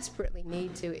 we desperately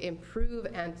need to improve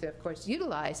and to, of course,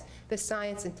 utilize the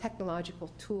science and technological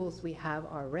tools we have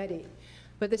already.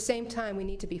 But at the same time, we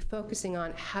need to be focusing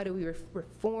on how do we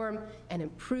reform and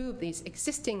improve these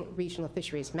existing regional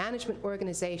fisheries management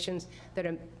organizations that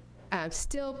are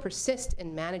still persist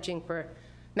in managing for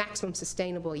maximum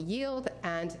sustainable yield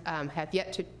and have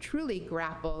yet to truly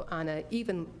grapple on an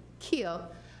even keel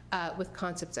with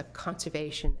concepts of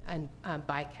conservation and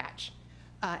bycatch.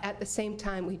 At the same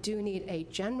time, we do need a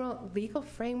general legal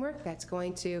framework that's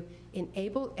going to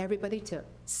enable everybody to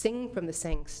sing from the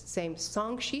same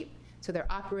song sheet, so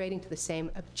they're operating to the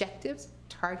same objectives,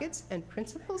 targets, and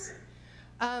principles.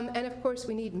 And of course,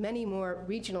 we need many more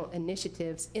regional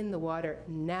initiatives in the water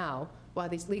now while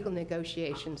these legal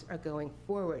negotiations are going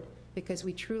forward, because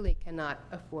we truly cannot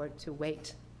afford to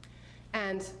wait.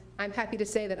 And I'm happy to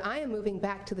say that I am moving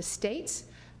back to the States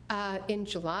in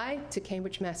July to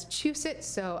Cambridge, Massachusetts,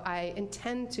 so I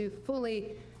intend to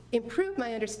fully improve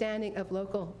my understanding of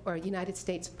local or United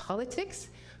States politics,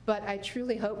 but I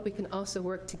truly hope we can also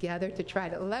work together to try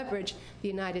to leverage the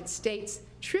United States'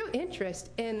 true interest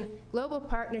in global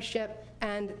partnership,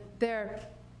 and their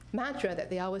mantra that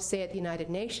they always say at the United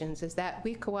Nations is that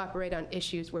we cooperate on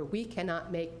issues where we cannot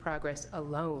make progress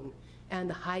alone. And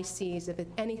the high seas, if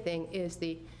anything, is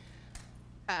the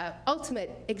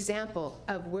ultimate example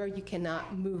of where you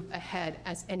cannot move ahead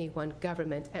as any one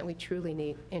government, and we truly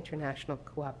need international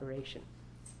cooperation.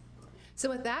 So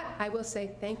with that, I will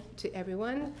say thank you to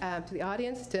everyone, to the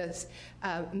audience, to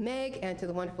Meg, and to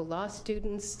the wonderful law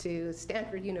students, to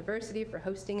Stanford University for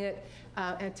hosting it,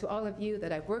 and to all of you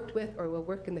that I've worked with or will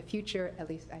work in the future, at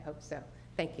least I hope so.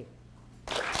 Thank you.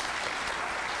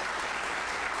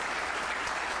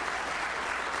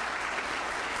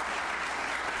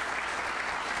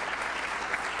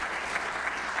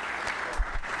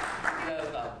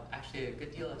 Actually, a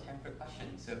good deal of time for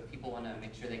questions, so if people want to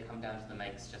make sure they come down to the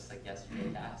mics just like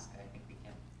yesterday to ask, I think we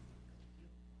can.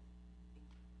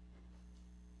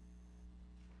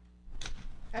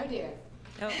 Oh dear.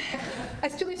 Oh.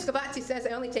 As Julie Scavazzi says,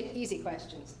 I only take easy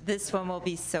questions. This one will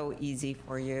be so easy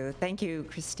for you. Thank you,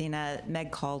 Kristina.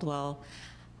 Meg Caldwell.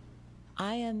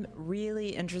 I am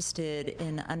really interested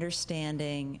in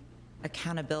understanding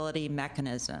accountability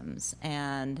mechanisms,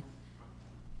 and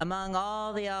among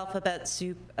all the alphabet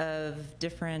soup of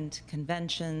different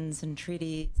conventions and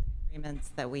treaties and agreements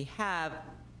that we have,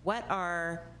 what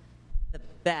are the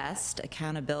best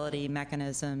accountability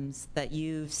mechanisms that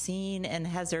you've seen, and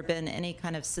has there been any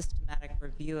kind of systematic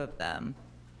review of them?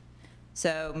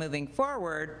 So moving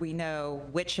forward, we know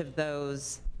which of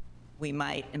those we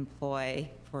might employ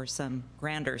for some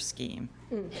grander scheme.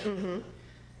 Mm-hmm.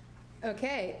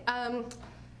 Okay.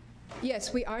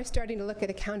 Yes, we are starting to look at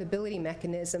accountability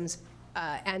mechanisms,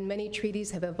 and many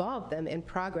treaties have evolved them in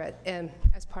progress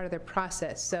as part of their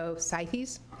process. So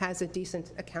CITES has a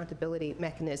decent accountability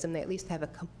mechanism. They at least have a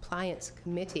compliance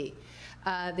committee.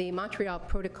 The Montreal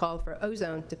Protocol for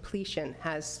Ozone Depletion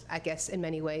has, I guess, in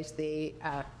many ways, the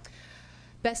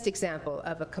best example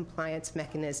of a compliance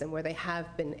mechanism where they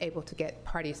have been able to get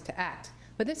parties to act.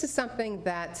 But this is something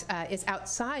that is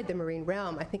outside the marine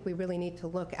realm. I think we really need to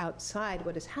look outside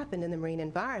what has happened in the marine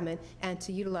environment and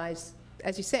to utilize,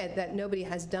 as you said, that nobody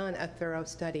has done a thorough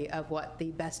study of what the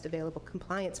best available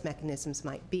compliance mechanisms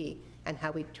might be and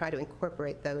how we try to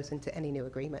incorporate those into any new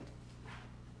agreement.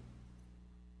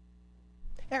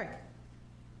 Eric.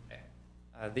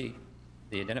 The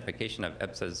identification of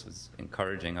EBSAs was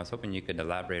encouraging. I was hoping you could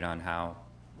elaborate on how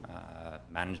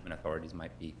management authorities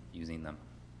might be using them.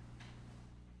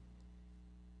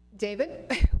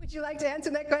 David, would you like to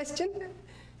answer that question?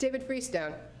 David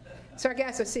Freestone,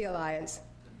 Sargasso Sea Alliance.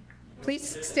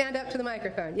 Please stand up to the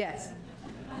microphone. Yes.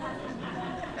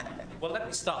 Well, let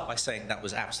me start by saying that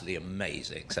was absolutely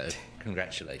amazing. So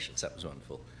congratulations. That was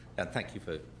wonderful. And thank you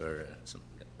for some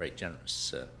very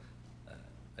generous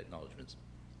acknowledgements.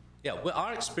 Yeah, well,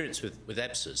 our experience with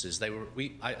EBSAs is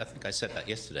I think I said that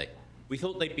yesterday. We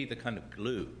thought they'd be the kind of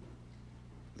glue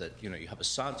that, you have a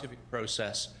scientific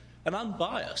process, an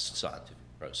unbiased scientific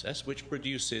process, which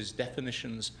produces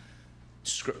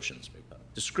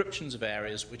descriptions of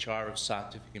areas which are of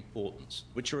scientific importance,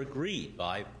 which are agreed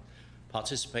by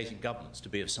participating governments to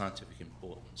be of scientific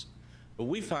importance. But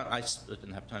we found, I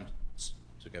didn't have time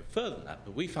to go further than that,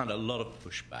 but we found a lot of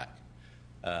pushback.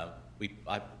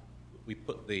 We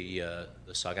put the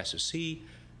Sargasso Sea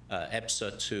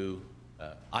EBSA to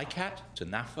ICAT, to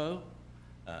NAFO.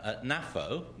 At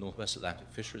NAFO, Northwest Atlantic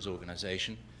Fisheries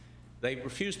Organization, they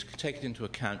refused to take it into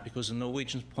account because the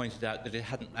Norwegians pointed out that it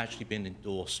hadn't actually been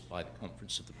endorsed by the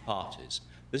Conference of the Parties.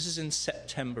 This is in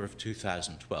September of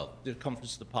 2012. The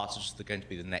Conference of the Parties was going to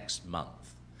be the next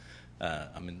month.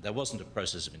 I mean, there wasn't a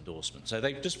process of endorsement. So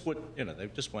they just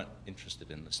weren't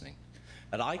interested in listening.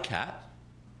 At ICAT,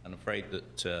 I'm afraid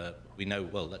that we know,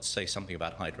 well, let's say something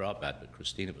about Hyderabad, but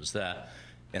Kristina was there.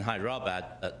 In Hyderabad,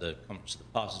 at the Conference of the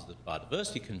Parties of the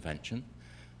Biodiversity Convention,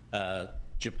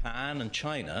 Japan and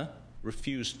China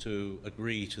refused to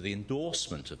agree to the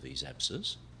endorsement of these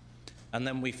EBSAs. And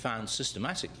then we found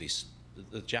systematically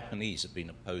the Japanese have been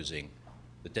opposing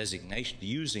the designation,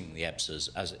 using the EBSAs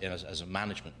as a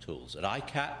management tools. At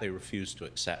ICAT, they refused to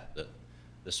accept that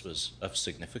this was of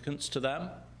significance to them.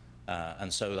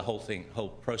 And so the whole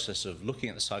process of looking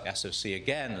at the Sargasso Sea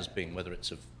again as being whether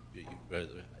it's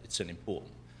an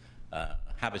important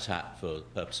habitat for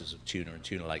purposes of tuna and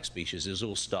tuna-like species is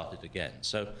all started again.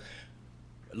 So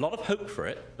a lot of hope for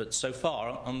it, but so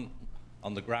far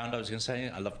on the ground, I was going to say,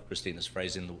 I love Kristina's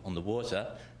phrase, on the water,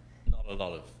 not a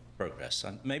lot of progress.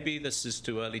 And maybe this is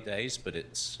too early days, but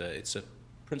it's a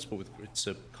principle it's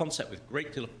a concept with a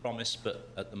great deal of promise, but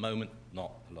at the moment,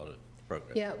 not a lot of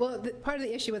progress. Yeah, well, part of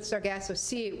the issue with Sargasso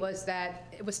Sea was that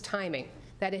it was timing,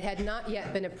 that it had not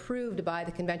yet been approved by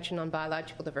the Convention on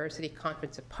Biological Diversity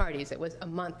Conference of Parties. It was a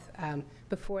month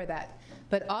before that.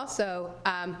 But also,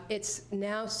 it's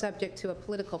now subject to a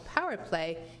political power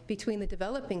play between the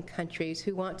developing countries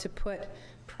who want to put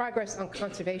progress on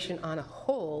conservation on a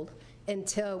hold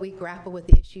until we grapple with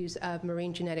the issues of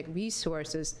marine genetic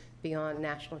resources beyond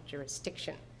national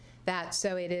jurisdiction.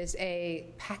 So it is a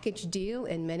package deal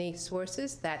in many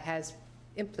sources that has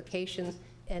implications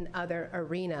in other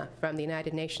arena, from the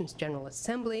United Nations General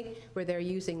Assembly, where they're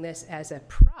using this as a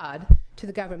prod to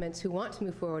the governments who want to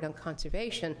move forward on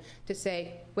conservation to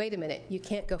say, wait a minute, you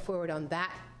can't go forward on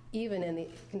that, even in the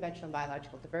Convention on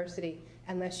Biological Diversity,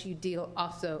 unless you deal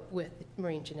also with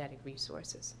marine genetic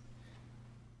resources.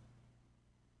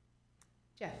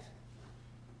 Jeff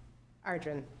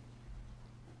Ardren,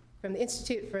 from the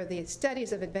Institute for the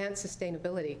Studies of Advanced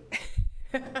Sustainability.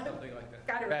 Something like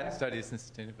that. Advanced Studies and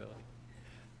Sustainability.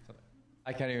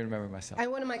 I can't even remember myself.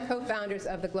 I'm one of my co-founders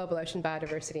of the Global Ocean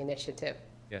Biodiversity Initiative.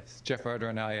 Yes, Jeff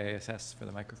Ardren, IASS for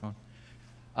the microphone.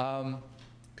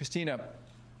 Kristina,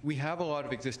 we have a lot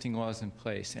of existing laws in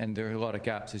place, and there are a lot of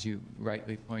gaps, as you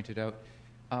rightly pointed out.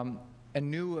 A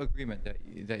new agreement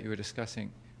that you were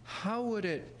discussing, how would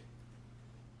it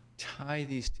tie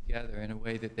these together in a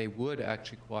way that they would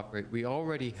actually cooperate? We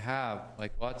already have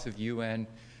lots of UN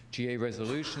GA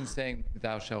resolutions saying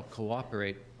thou shalt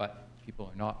cooperate, but people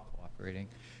are not cooperating.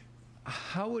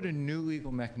 How would a new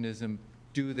legal mechanism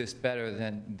do this better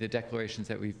than the declarations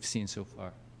that we've seen so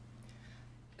far?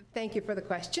 Thank you for the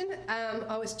question.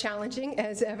 Always challenging,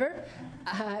 as ever.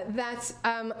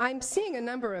 I'm seeing a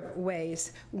number of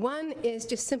ways. One is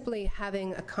just simply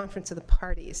having a conference of the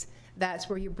parties. That's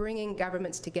where you're bringing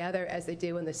governments together, as they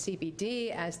do in the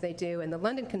CBD, as they do in the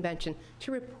London Convention,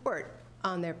 to report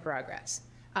on their progress.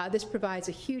 This provides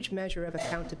a huge measure of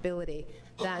accountability.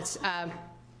 That's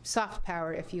soft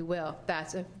power, if you will.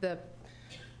 That's the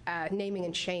naming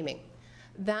and shaming.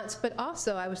 But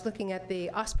also, I was looking at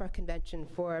the OSPAR Convention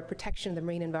for Protection of the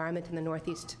Marine Environment in the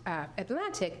Northeast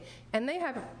Atlantic, and they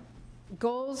have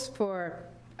goals for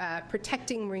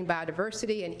protecting marine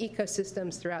biodiversity and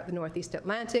ecosystems throughout the Northeast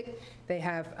Atlantic. They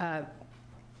have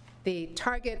the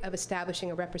target of establishing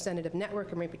a representative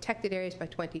network of marine protected areas by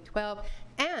 2012,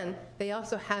 and they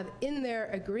also have in their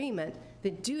agreement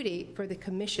the duty for the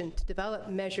Commission to develop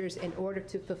measures in order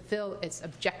to fulfill its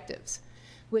objectives,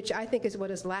 which I think is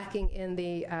what is lacking in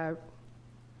the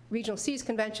regional seas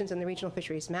conventions and the regional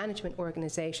fisheries management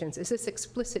organizations, is this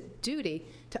explicit duty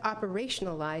to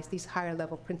operationalize these higher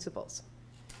level principles.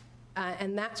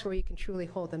 And that's where you can truly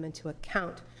hold them into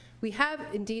account. We have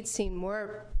indeed seen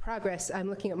more progress. I'm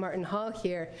looking at Martin Hall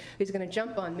here, who's going to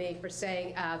jump on me for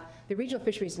saying the regional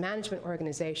fisheries management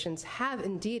organizations have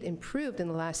indeed improved in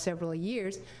the last several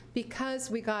years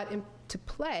because we got into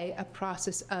play a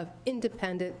process of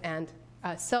independent and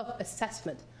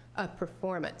self-assessment of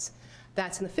performance.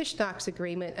 That's in the fish stocks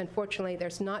agreement. Unfortunately,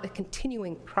 there's not a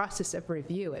continuing process of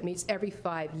review. It meets every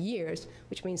 5 years,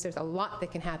 which means there's a lot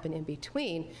that can happen in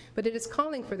between. But it is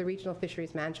calling for the regional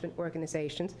fisheries management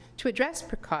organizations to address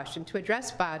precaution, to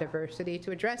address biodiversity,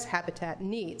 to address habitat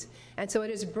needs. And so it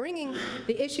is bringing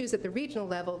the issues at the regional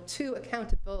level to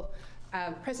accountable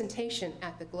presentation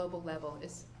at the global level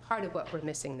is part of what we're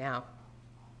missing now.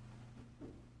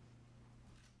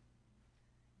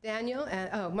 Daniel,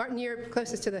 Martin, you're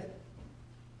closest to the...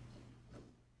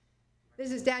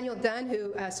 This is Daniel Dunn,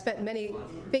 who spent many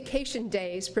vacation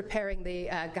days preparing the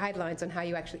guidelines on how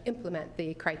you actually implement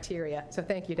the criteria. So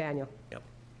thank you, Daniel. Yep.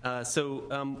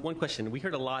 One question. We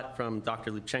heard a lot from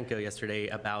Dr. Lubchenco yesterday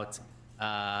about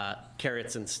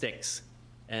carrots and sticks,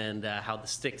 and how the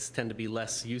sticks tend to be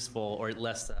less useful or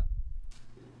less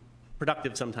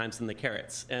productive sometimes than the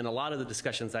carrots. And a lot of the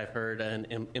discussions I've heard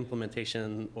and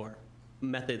implementation or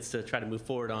methods to try to move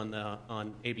forward on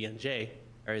ABNJ,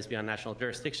 areas beyond national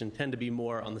jurisdiction, tend to be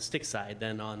more on the stick side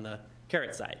than on the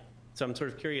carrot side. So I'm sort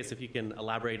of curious if you can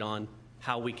elaborate on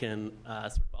how we can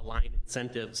sort of align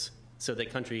incentives so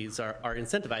that countries are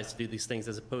incentivized to do these things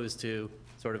as opposed to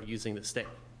sort of using the stick.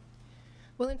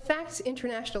 Well, in fact,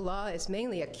 international law is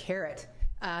mainly a carrot.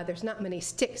 There's not many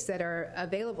sticks that are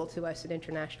available to us in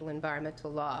international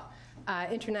environmental law.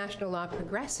 International law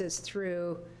progresses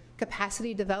through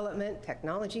capacity development,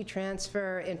 technology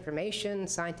transfer, information,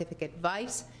 scientific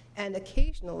advice, and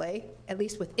occasionally, at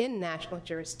least within national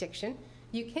jurisdiction,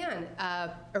 you can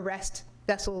arrest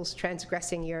vessels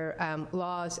transgressing your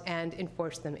laws and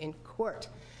enforce them in court.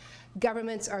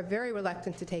 Governments are very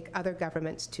reluctant to take other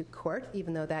governments to court,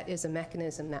 even though that is a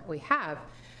mechanism that we have.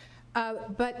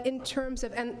 But in terms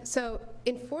of, and so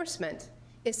enforcement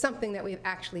is something that we've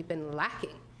actually been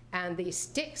lacking. And these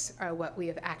sticks are what we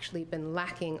have actually been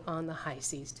lacking on the high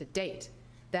seas to date.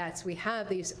 That's, we have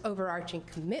these overarching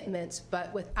commitments,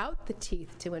 but without the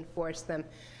teeth to enforce them.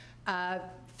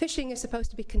 Fishing is supposed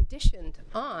to be conditioned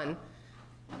on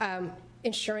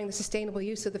ensuring the sustainable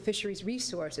use of the fisheries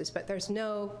resources, but there's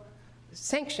no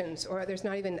sanctions, or there's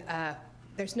not even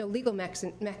there's no legal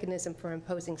mechanism for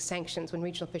imposing sanctions when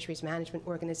regional fisheries management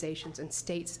organizations and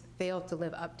states fail to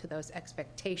live up to those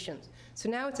expectations. So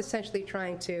now it's essentially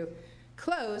trying to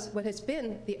close what has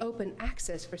been the open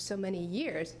access for so many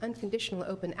years, unconditional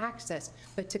open access,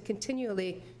 but to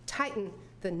continually tighten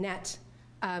the net,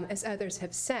 as others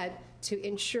have said, to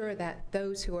ensure that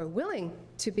those who are willing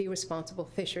to be responsible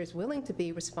fishers, willing to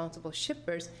be responsible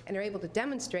shippers, and are able to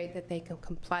demonstrate that they can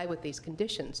comply with these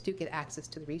conditions do get access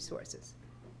to the resources.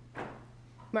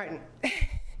 Martin.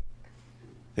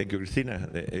 Thank you,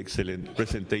 Kristina. Excellent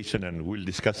presentation, and we'll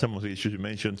discuss some of the issues you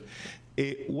mentioned.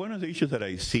 One of the issues that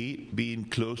I see being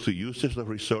close to users of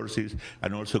resources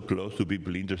and also close to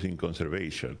people interested in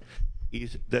conservation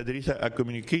is that there is a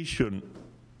communication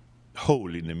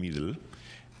hole in the middle,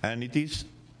 and it is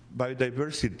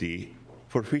biodiversity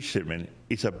for fishermen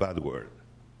is a bad word.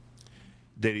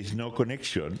 There is no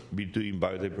connection between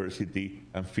biodiversity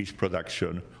and fish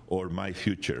production or my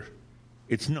future.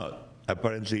 It's not.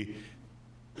 Apparently,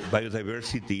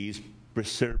 biodiversity is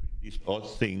preserving these odd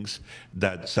things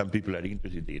that some people are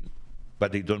interested in,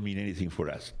 but they don't mean anything for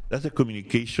us. That's a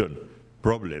communication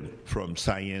problem from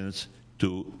science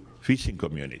to fishing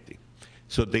community.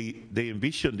 So they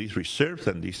envision these reserves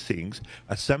and these things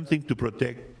as something to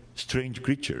protect strange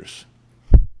creatures,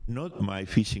 not my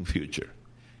fishing future.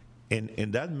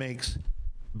 And that makes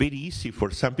very easy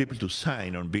for some people to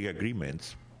sign on big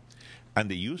agreements and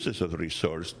the users of the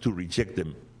resource to reject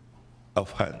them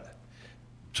offhand.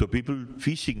 So people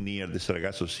fishing near the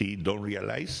Sargasso Sea don't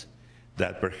realize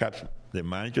that perhaps the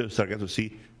management of the Sargasso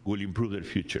Sea will improve their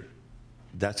future.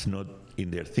 That's not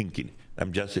in their thinking.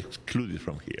 I'm just excluded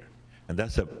from here. And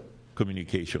that's a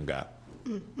communication gap.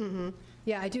 Mm-hmm.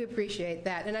 Yeah, I do appreciate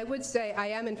that. And I would say I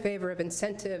am in favor of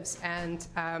incentives and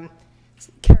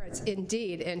carrots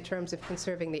indeed in terms of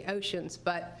conserving the oceans,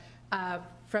 but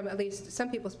from at least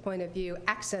some people's point of view,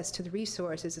 access to the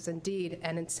resources is indeed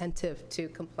an incentive to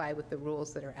comply with the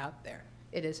rules that are out there.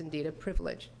 It is indeed a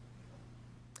privilege.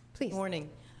 Please. Good morning.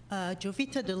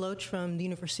 Jovita Deloche from the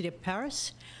University of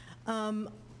Paris.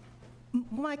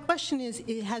 My question is,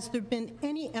 has there been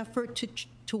any effort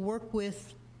to work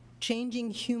with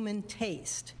changing human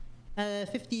taste?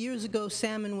 50 years ago,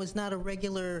 salmon was not a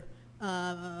regular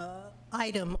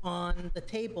item on the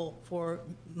table for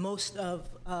most of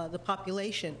the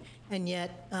population, and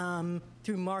yet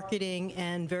through marketing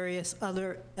and various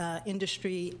other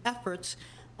industry efforts,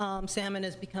 salmon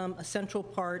has become a central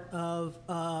part of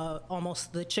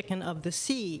almost the chicken of the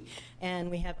sea, and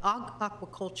we have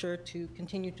aquaculture to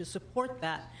continue to support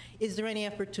that. Is there any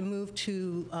effort to move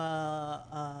to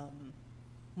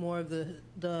more of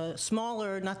the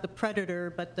smaller, not the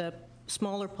predator, but the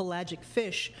smaller pelagic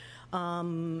fish,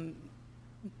 trying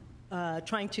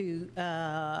to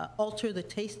alter the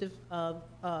taste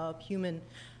of human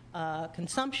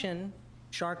consumption.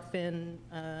 Shark fin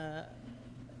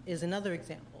is another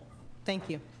example. Thank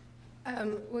you.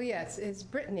 Well, yes, is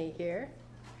Brittany here?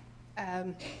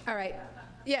 All right.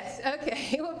 Yes,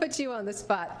 okay, we'll put you on the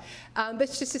spot. But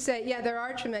just to say, yeah, there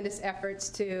are tremendous efforts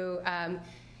to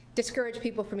discourage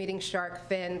people from eating shark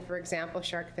fin. For example,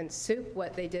 shark fin soup,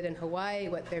 what they did in Hawaii,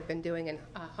 what they've been doing in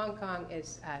Hong Kong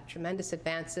is tremendous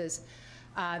advances.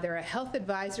 There are health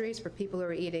advisories for people who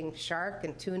are eating shark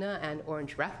and tuna and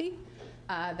orange roughy.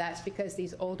 That's because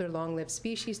these older, long-lived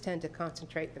species tend to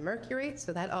concentrate the mercury,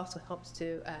 so that also helps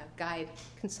to guide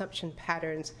consumption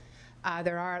patterns.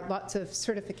 There are lots of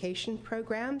certification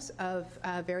programs of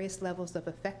various levels of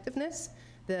effectiveness.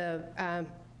 The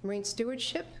Marine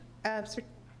Stewardship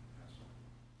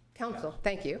Council,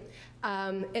 thank you,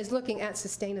 is looking at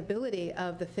sustainability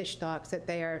of the fish stocks that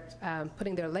they are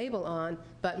putting their label on,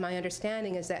 but my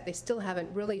understanding is that they still haven't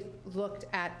really looked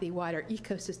at the wider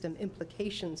ecosystem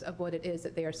implications of what it is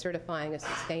that they are certifying as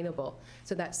sustainable,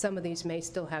 so that some of these may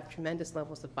still have tremendous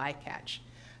levels of bycatch.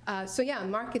 So yeah,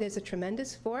 market is a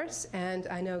tremendous force, and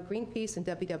I know Greenpeace and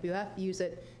WWF use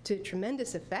it to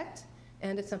tremendous effect,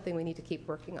 and it's something we need to keep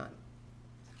working on.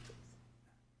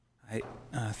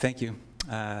 Thank you.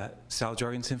 Sal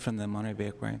Jorgensen from the Monterey Bay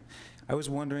Aquarium. I was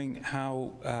wondering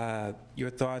how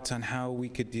your thoughts on how we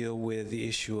could deal with the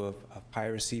issue of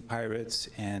piracy, pirates,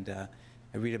 and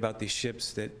I read about these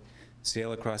ships that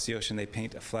sail across the ocean. They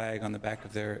paint a flag on the back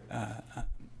of their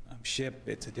ship.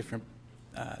 It's a different,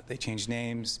 they change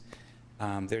names.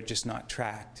 They're just not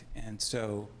tracked. And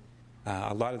so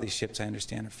a lot of these ships, I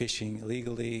understand, are fishing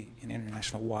illegally in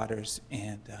international waters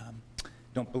and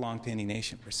don't belong to any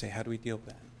nation per se. How do we deal with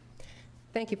that?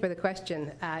 Thank you for the question.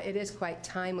 It is quite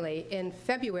timely. In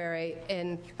February,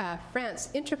 in France,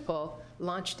 Interpol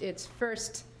launched its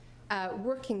first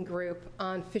working group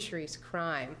on fisheries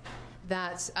crime.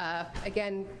 That's,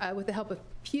 again, with the help of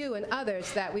Pew and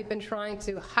others, that we've been trying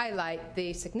to highlight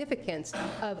the significance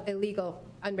of illegal,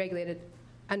 unregulated,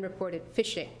 unreported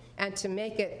fishing, and to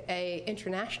make it an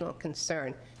international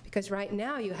concern. Because right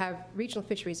now you have regional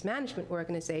fisheries management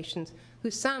organizations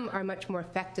who some are much more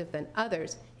effective than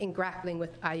others in grappling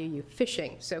with IUU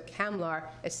fishing. So CAMLAR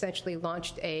essentially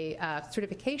launched a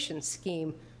certification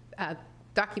scheme,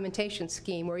 documentation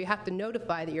scheme, where you have to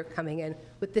notify that you're coming in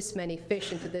with this many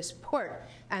fish into this port,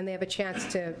 and they have a chance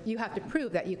to, you have to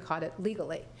prove that you caught it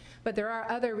legally. But there are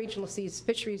other regional seas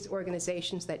fisheries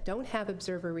organizations that don't have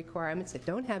observer requirements, that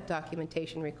don't have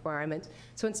documentation requirements.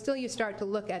 So until you start to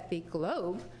look at the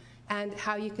globe and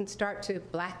how you can start to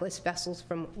blacklist vessels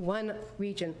from one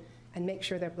region and make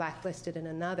sure they're blacklisted in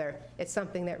another, it's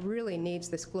something that really needs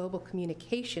this global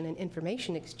communication and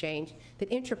information exchange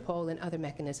that Interpol and other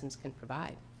mechanisms can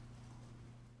provide.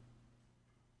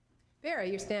 Vera,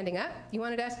 you're standing up. You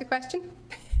wanted to ask a question?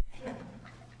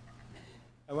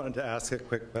 I wanted to ask a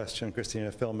quick question,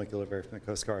 Kristina. Phil McGillivray from the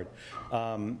Coast Guard.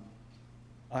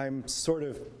 I'm sort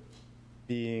of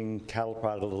being cattle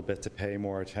prodded a little bit to pay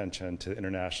more attention to the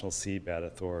International Seabed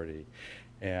Authority.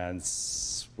 And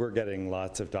we're getting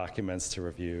lots of documents to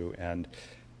review. And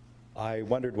I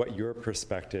wondered what your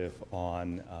perspective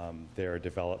on their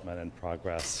development and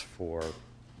progress for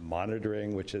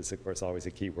monitoring, which is, of course, always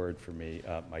a key word for me,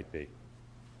 might be.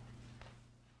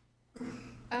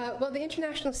 Well, the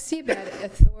International Seabed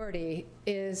Authority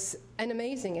is an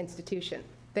amazing institution.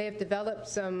 They have developed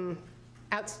some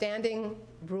outstanding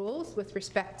rules with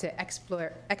respect to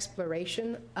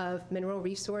exploration of mineral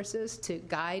resources to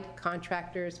guide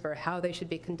contractors for how they should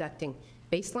be conducting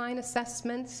baseline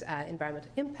assessments,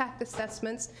 environmental impact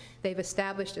assessments. They've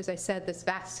established, as I said, this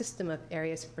vast system of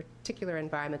areas of particular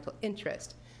environmental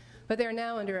interest. But they're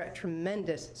now under a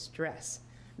tremendous stress.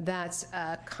 That's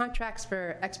contracts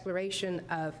for exploration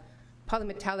of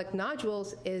polymetallic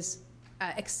nodules is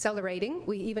accelerating.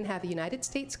 We even have United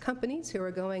States companies who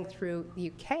are going through the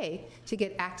UK to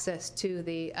get access to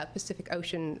the Pacific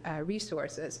Ocean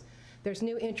resources. There's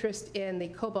new interest in the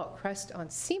cobalt crust on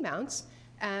seamounts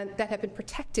and that have been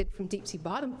protected from deep sea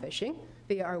bottom fishing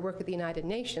via our work at the United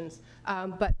Nations,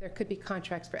 but there could be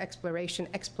contracts for exploration,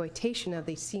 exploitation of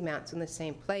these seamounts in the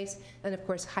same place, and of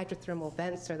course hydrothermal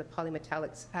vents or the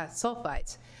polymetallic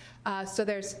sulfides. So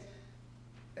there's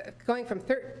going from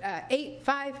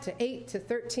 5 to 8 to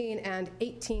 13 and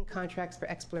 18 contracts for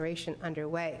exploration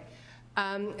underway.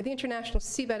 The International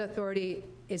Seabed Authority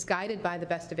is guided by the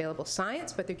best available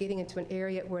science, but they're getting into an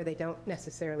area where they don't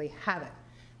necessarily have it.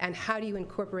 And how do you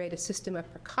incorporate a system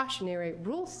of precautionary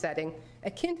rule setting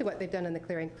akin to what they've done in the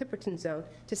Clarion-Clipperton Zone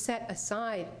to set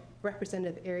aside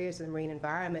representative areas of the marine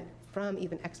environment from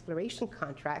even exploration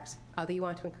contracts, although you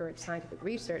want to encourage scientific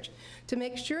research, to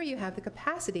make sure you have the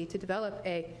capacity to develop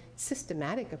a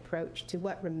systematic approach to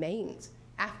what remains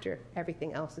after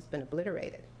everything else has been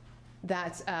obliterated.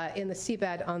 That in the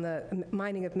seabed on the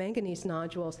mining of manganese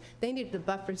nodules, they needed a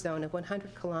buffer zone of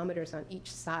 100 kilometers on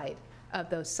each side of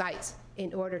those sites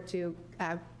in order to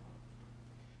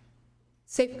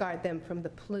safeguard them from the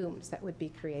plumes that would be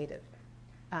created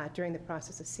during the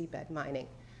process of seabed mining.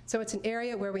 So it's an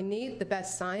area where we need the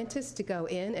best scientists to go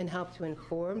in and help to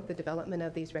inform the development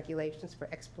of these regulations for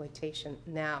exploitation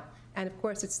now. And of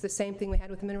course, it's the same thing we had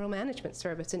with the Mineral Management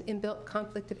Service, an inbuilt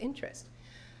conflict of interest.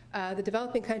 The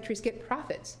developing countries get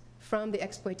profits from the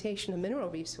exploitation of mineral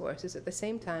resources. At the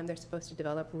same time, they're supposed to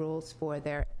develop rules for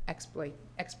their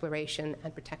exploration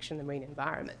and protection of the marine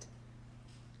environment.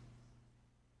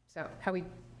 So how we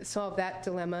solve that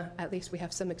dilemma, at least we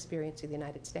have some experience in the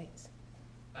United States.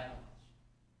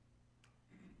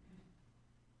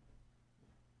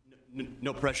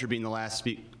 No pressure being the last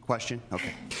question?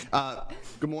 Okay.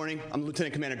 Good morning. I'm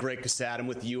Lieutenant Commander Greg Cassad. I'm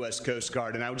with the U.S. Coast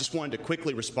Guard, and I just wanted to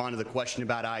quickly respond to the question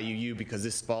about IUU because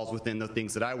this falls within the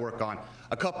things that I work on.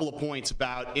 A couple of points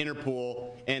about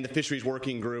Interpol and the Fisheries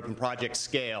Working Group and Project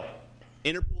Scale.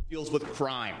 Interpol deals with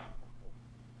crime.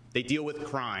 They deal with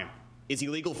crime. Is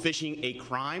illegal fishing a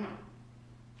crime?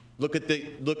 Look at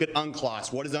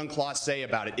UNCLOS. What does UNCLOS say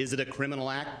about it? Is it a criminal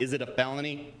act? Is it a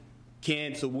felony?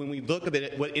 So when we look at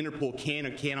it, what Interpol can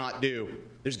or cannot do,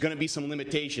 there's going to be some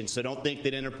limitations. So don't think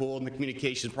that Interpol and the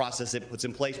communications process it puts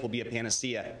in place will be a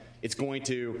panacea. It's going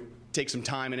to take some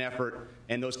time and effort,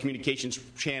 and those communications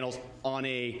channels on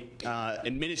a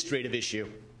administrative issue.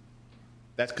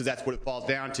 That's because that's what it falls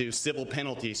down to, civil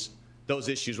penalties. Those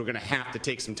issues we're going to have to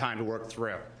take some time to work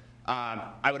through.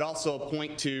 I would also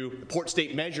point to the Port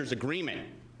State Measures Agreement,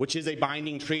 which is a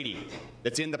binding treaty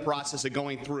that's in the process of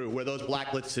going through, where those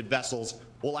blacklisted vessels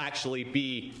will actually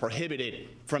be prohibited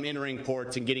from entering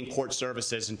ports and getting port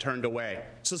services and turned away.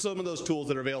 So some of those tools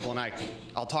that are available, and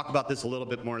I'll talk about this a little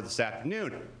bit more this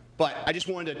afternoon, but I just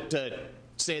wanted to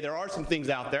say there are some things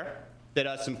out there that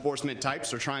us enforcement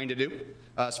types are trying to do,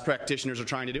 us practitioners are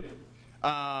trying to do.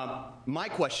 My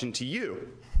question to you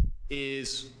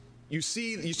is,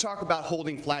 you talk about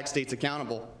holding flag states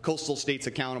accountable, coastal states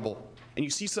accountable, and you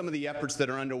see some of the efforts that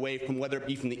are underway from whether it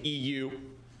be from the EU,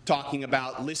 talking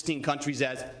about listing countries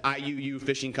as IUU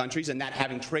fishing countries and that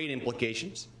having trade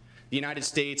implications. The United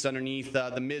States, underneath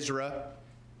the MISRA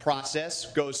process,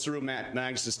 goes through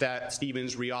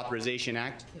Magnuson-Stevens Reauthorization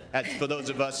Act. For those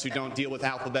of us who don't deal with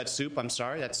alphabet soup, I'm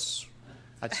sorry, that's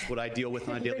what I deal with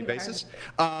on a daily basis.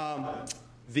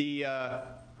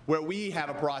 Where we have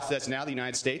a process now, the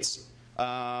United States,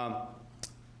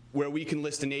 where we can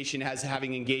list a nation as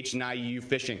having engaged in IUU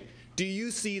fishing. Do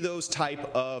you see those type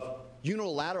of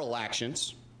unilateral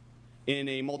actions in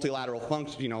a multilateral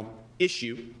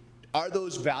issue? Are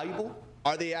those valuable?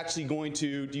 Are they actually going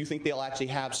to, do you think they'll actually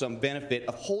have some benefit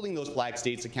of holding those flag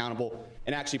states accountable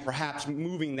and actually perhaps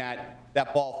moving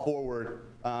that ball forward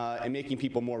and making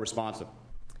people more responsive?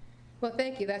 Well,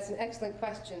 thank you. That's an excellent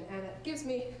question, and it gives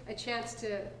me a chance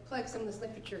to plug some of this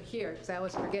literature here, because I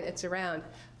always forget it's around.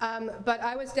 But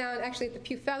I was down actually at the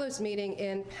Pew Fellows meeting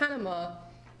in Panama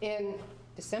in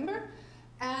December,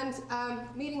 and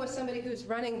meeting with somebody who's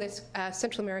running this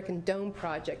Central American Dome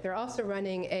project. They're also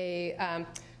running a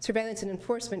surveillance and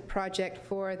enforcement project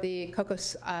for the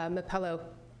Cocos Mapelo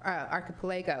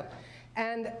archipelago.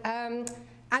 And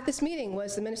at this meeting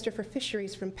was the Minister for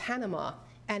Fisheries from Panama,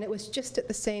 and it was just at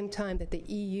the same time that the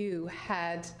EU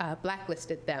had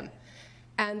blacklisted them.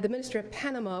 And the Minister of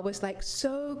Panama was like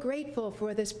so grateful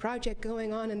for this project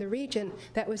going on in the region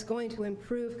that was going to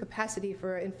improve capacity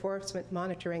for enforcement,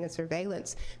 monitoring, and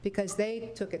surveillance, because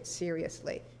they took it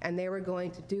seriously, and they were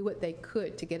going to do what they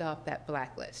could to get off that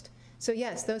blacklist. So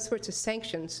yes, those sorts of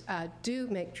sanctions do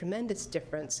make tremendous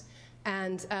difference.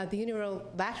 And the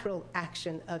unilateral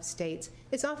action of states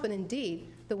is often indeed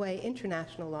the way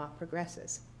international law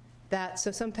progresses.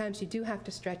 So sometimes you do have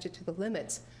to stretch it to the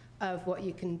limits of what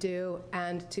you can do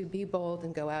and to be bold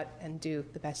and go out and do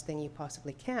the best thing you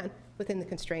possibly can within the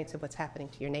constraints of what's happening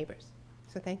to your neighbors.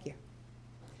 So thank you.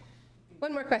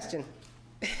 One more question.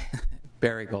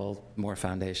 Barry Gold, Moore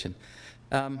Foundation.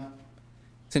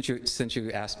 Since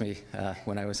you asked me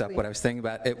when I was up what I was thinking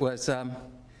about, it was,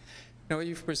 what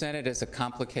you've presented as a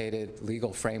complicated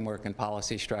legal framework and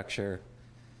policy structure.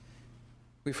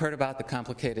 We've heard about the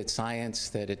complicated science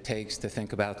that it takes to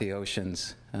think about the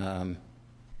oceans.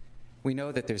 We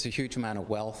know that there's a huge amount of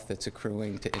wealth that's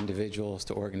accruing to individuals,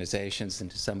 to organizations,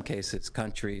 and to some cases,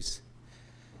 countries.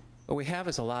 What we have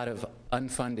is a lot of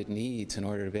unfunded needs in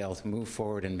order to be able to move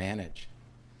forward and manage.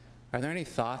 Are there any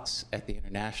thoughts at the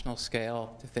international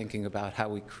scale to thinking about how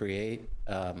we create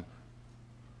a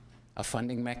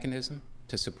funding mechanism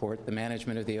to support the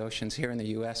management of the oceans? Here in the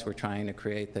US, we're trying to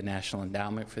create the National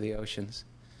Endowment for the Oceans.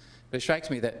 But it strikes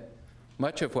me that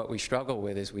much of what we struggle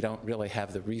with is we don't really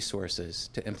have the resources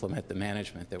to implement the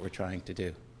management that we're trying to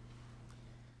do.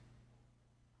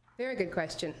 Very good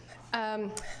question.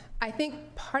 I think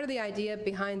part of the idea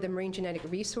behind the marine genetic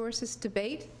resources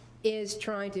debate is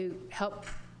trying to help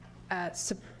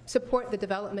support the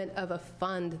development of a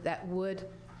fund that would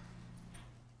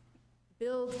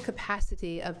build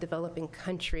capacity of developing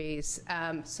countries,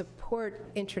 support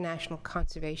international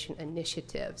conservation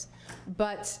initiatives.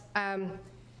 But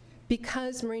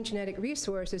because marine genetic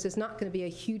resources is not going to be a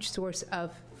huge source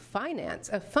of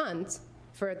funds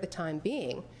for the time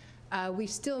being, we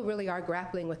still really are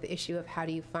grappling with the issue of how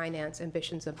do you finance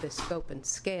ambitions of this scope and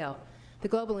scale. The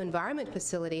Global Environment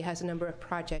Facility has a number of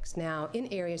projects now in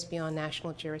areas beyond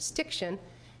national jurisdiction.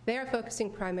 They are focusing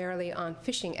primarily on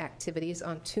fishing activities,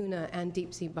 on tuna and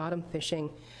deep-sea bottom fishing.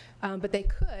 But they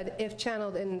could, if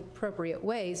channeled in appropriate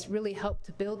ways, really help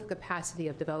to build the capacity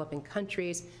of developing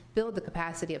countries, build the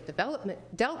capacity of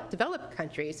developed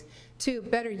countries to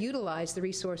better utilize the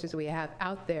resources we have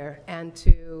out there and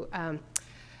to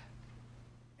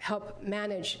help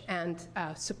manage and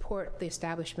support the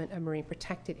establishment of marine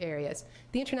protected areas.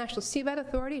 The International Seabed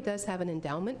Authority does have an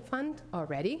endowment fund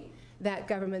already that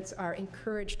governments are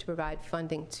encouraged to provide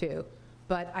funding to.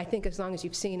 But I think as long as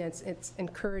you've seen it's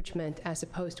encouragement as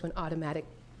opposed to an automatic,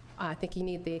 I think you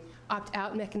need the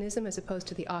opt-out mechanism as opposed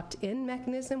to the opt-in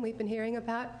mechanism we've been hearing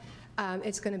about.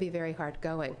 It's going to be very hard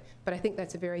going. But I think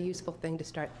that's a very useful thing to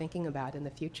start thinking about in the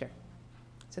future.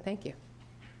 So thank you.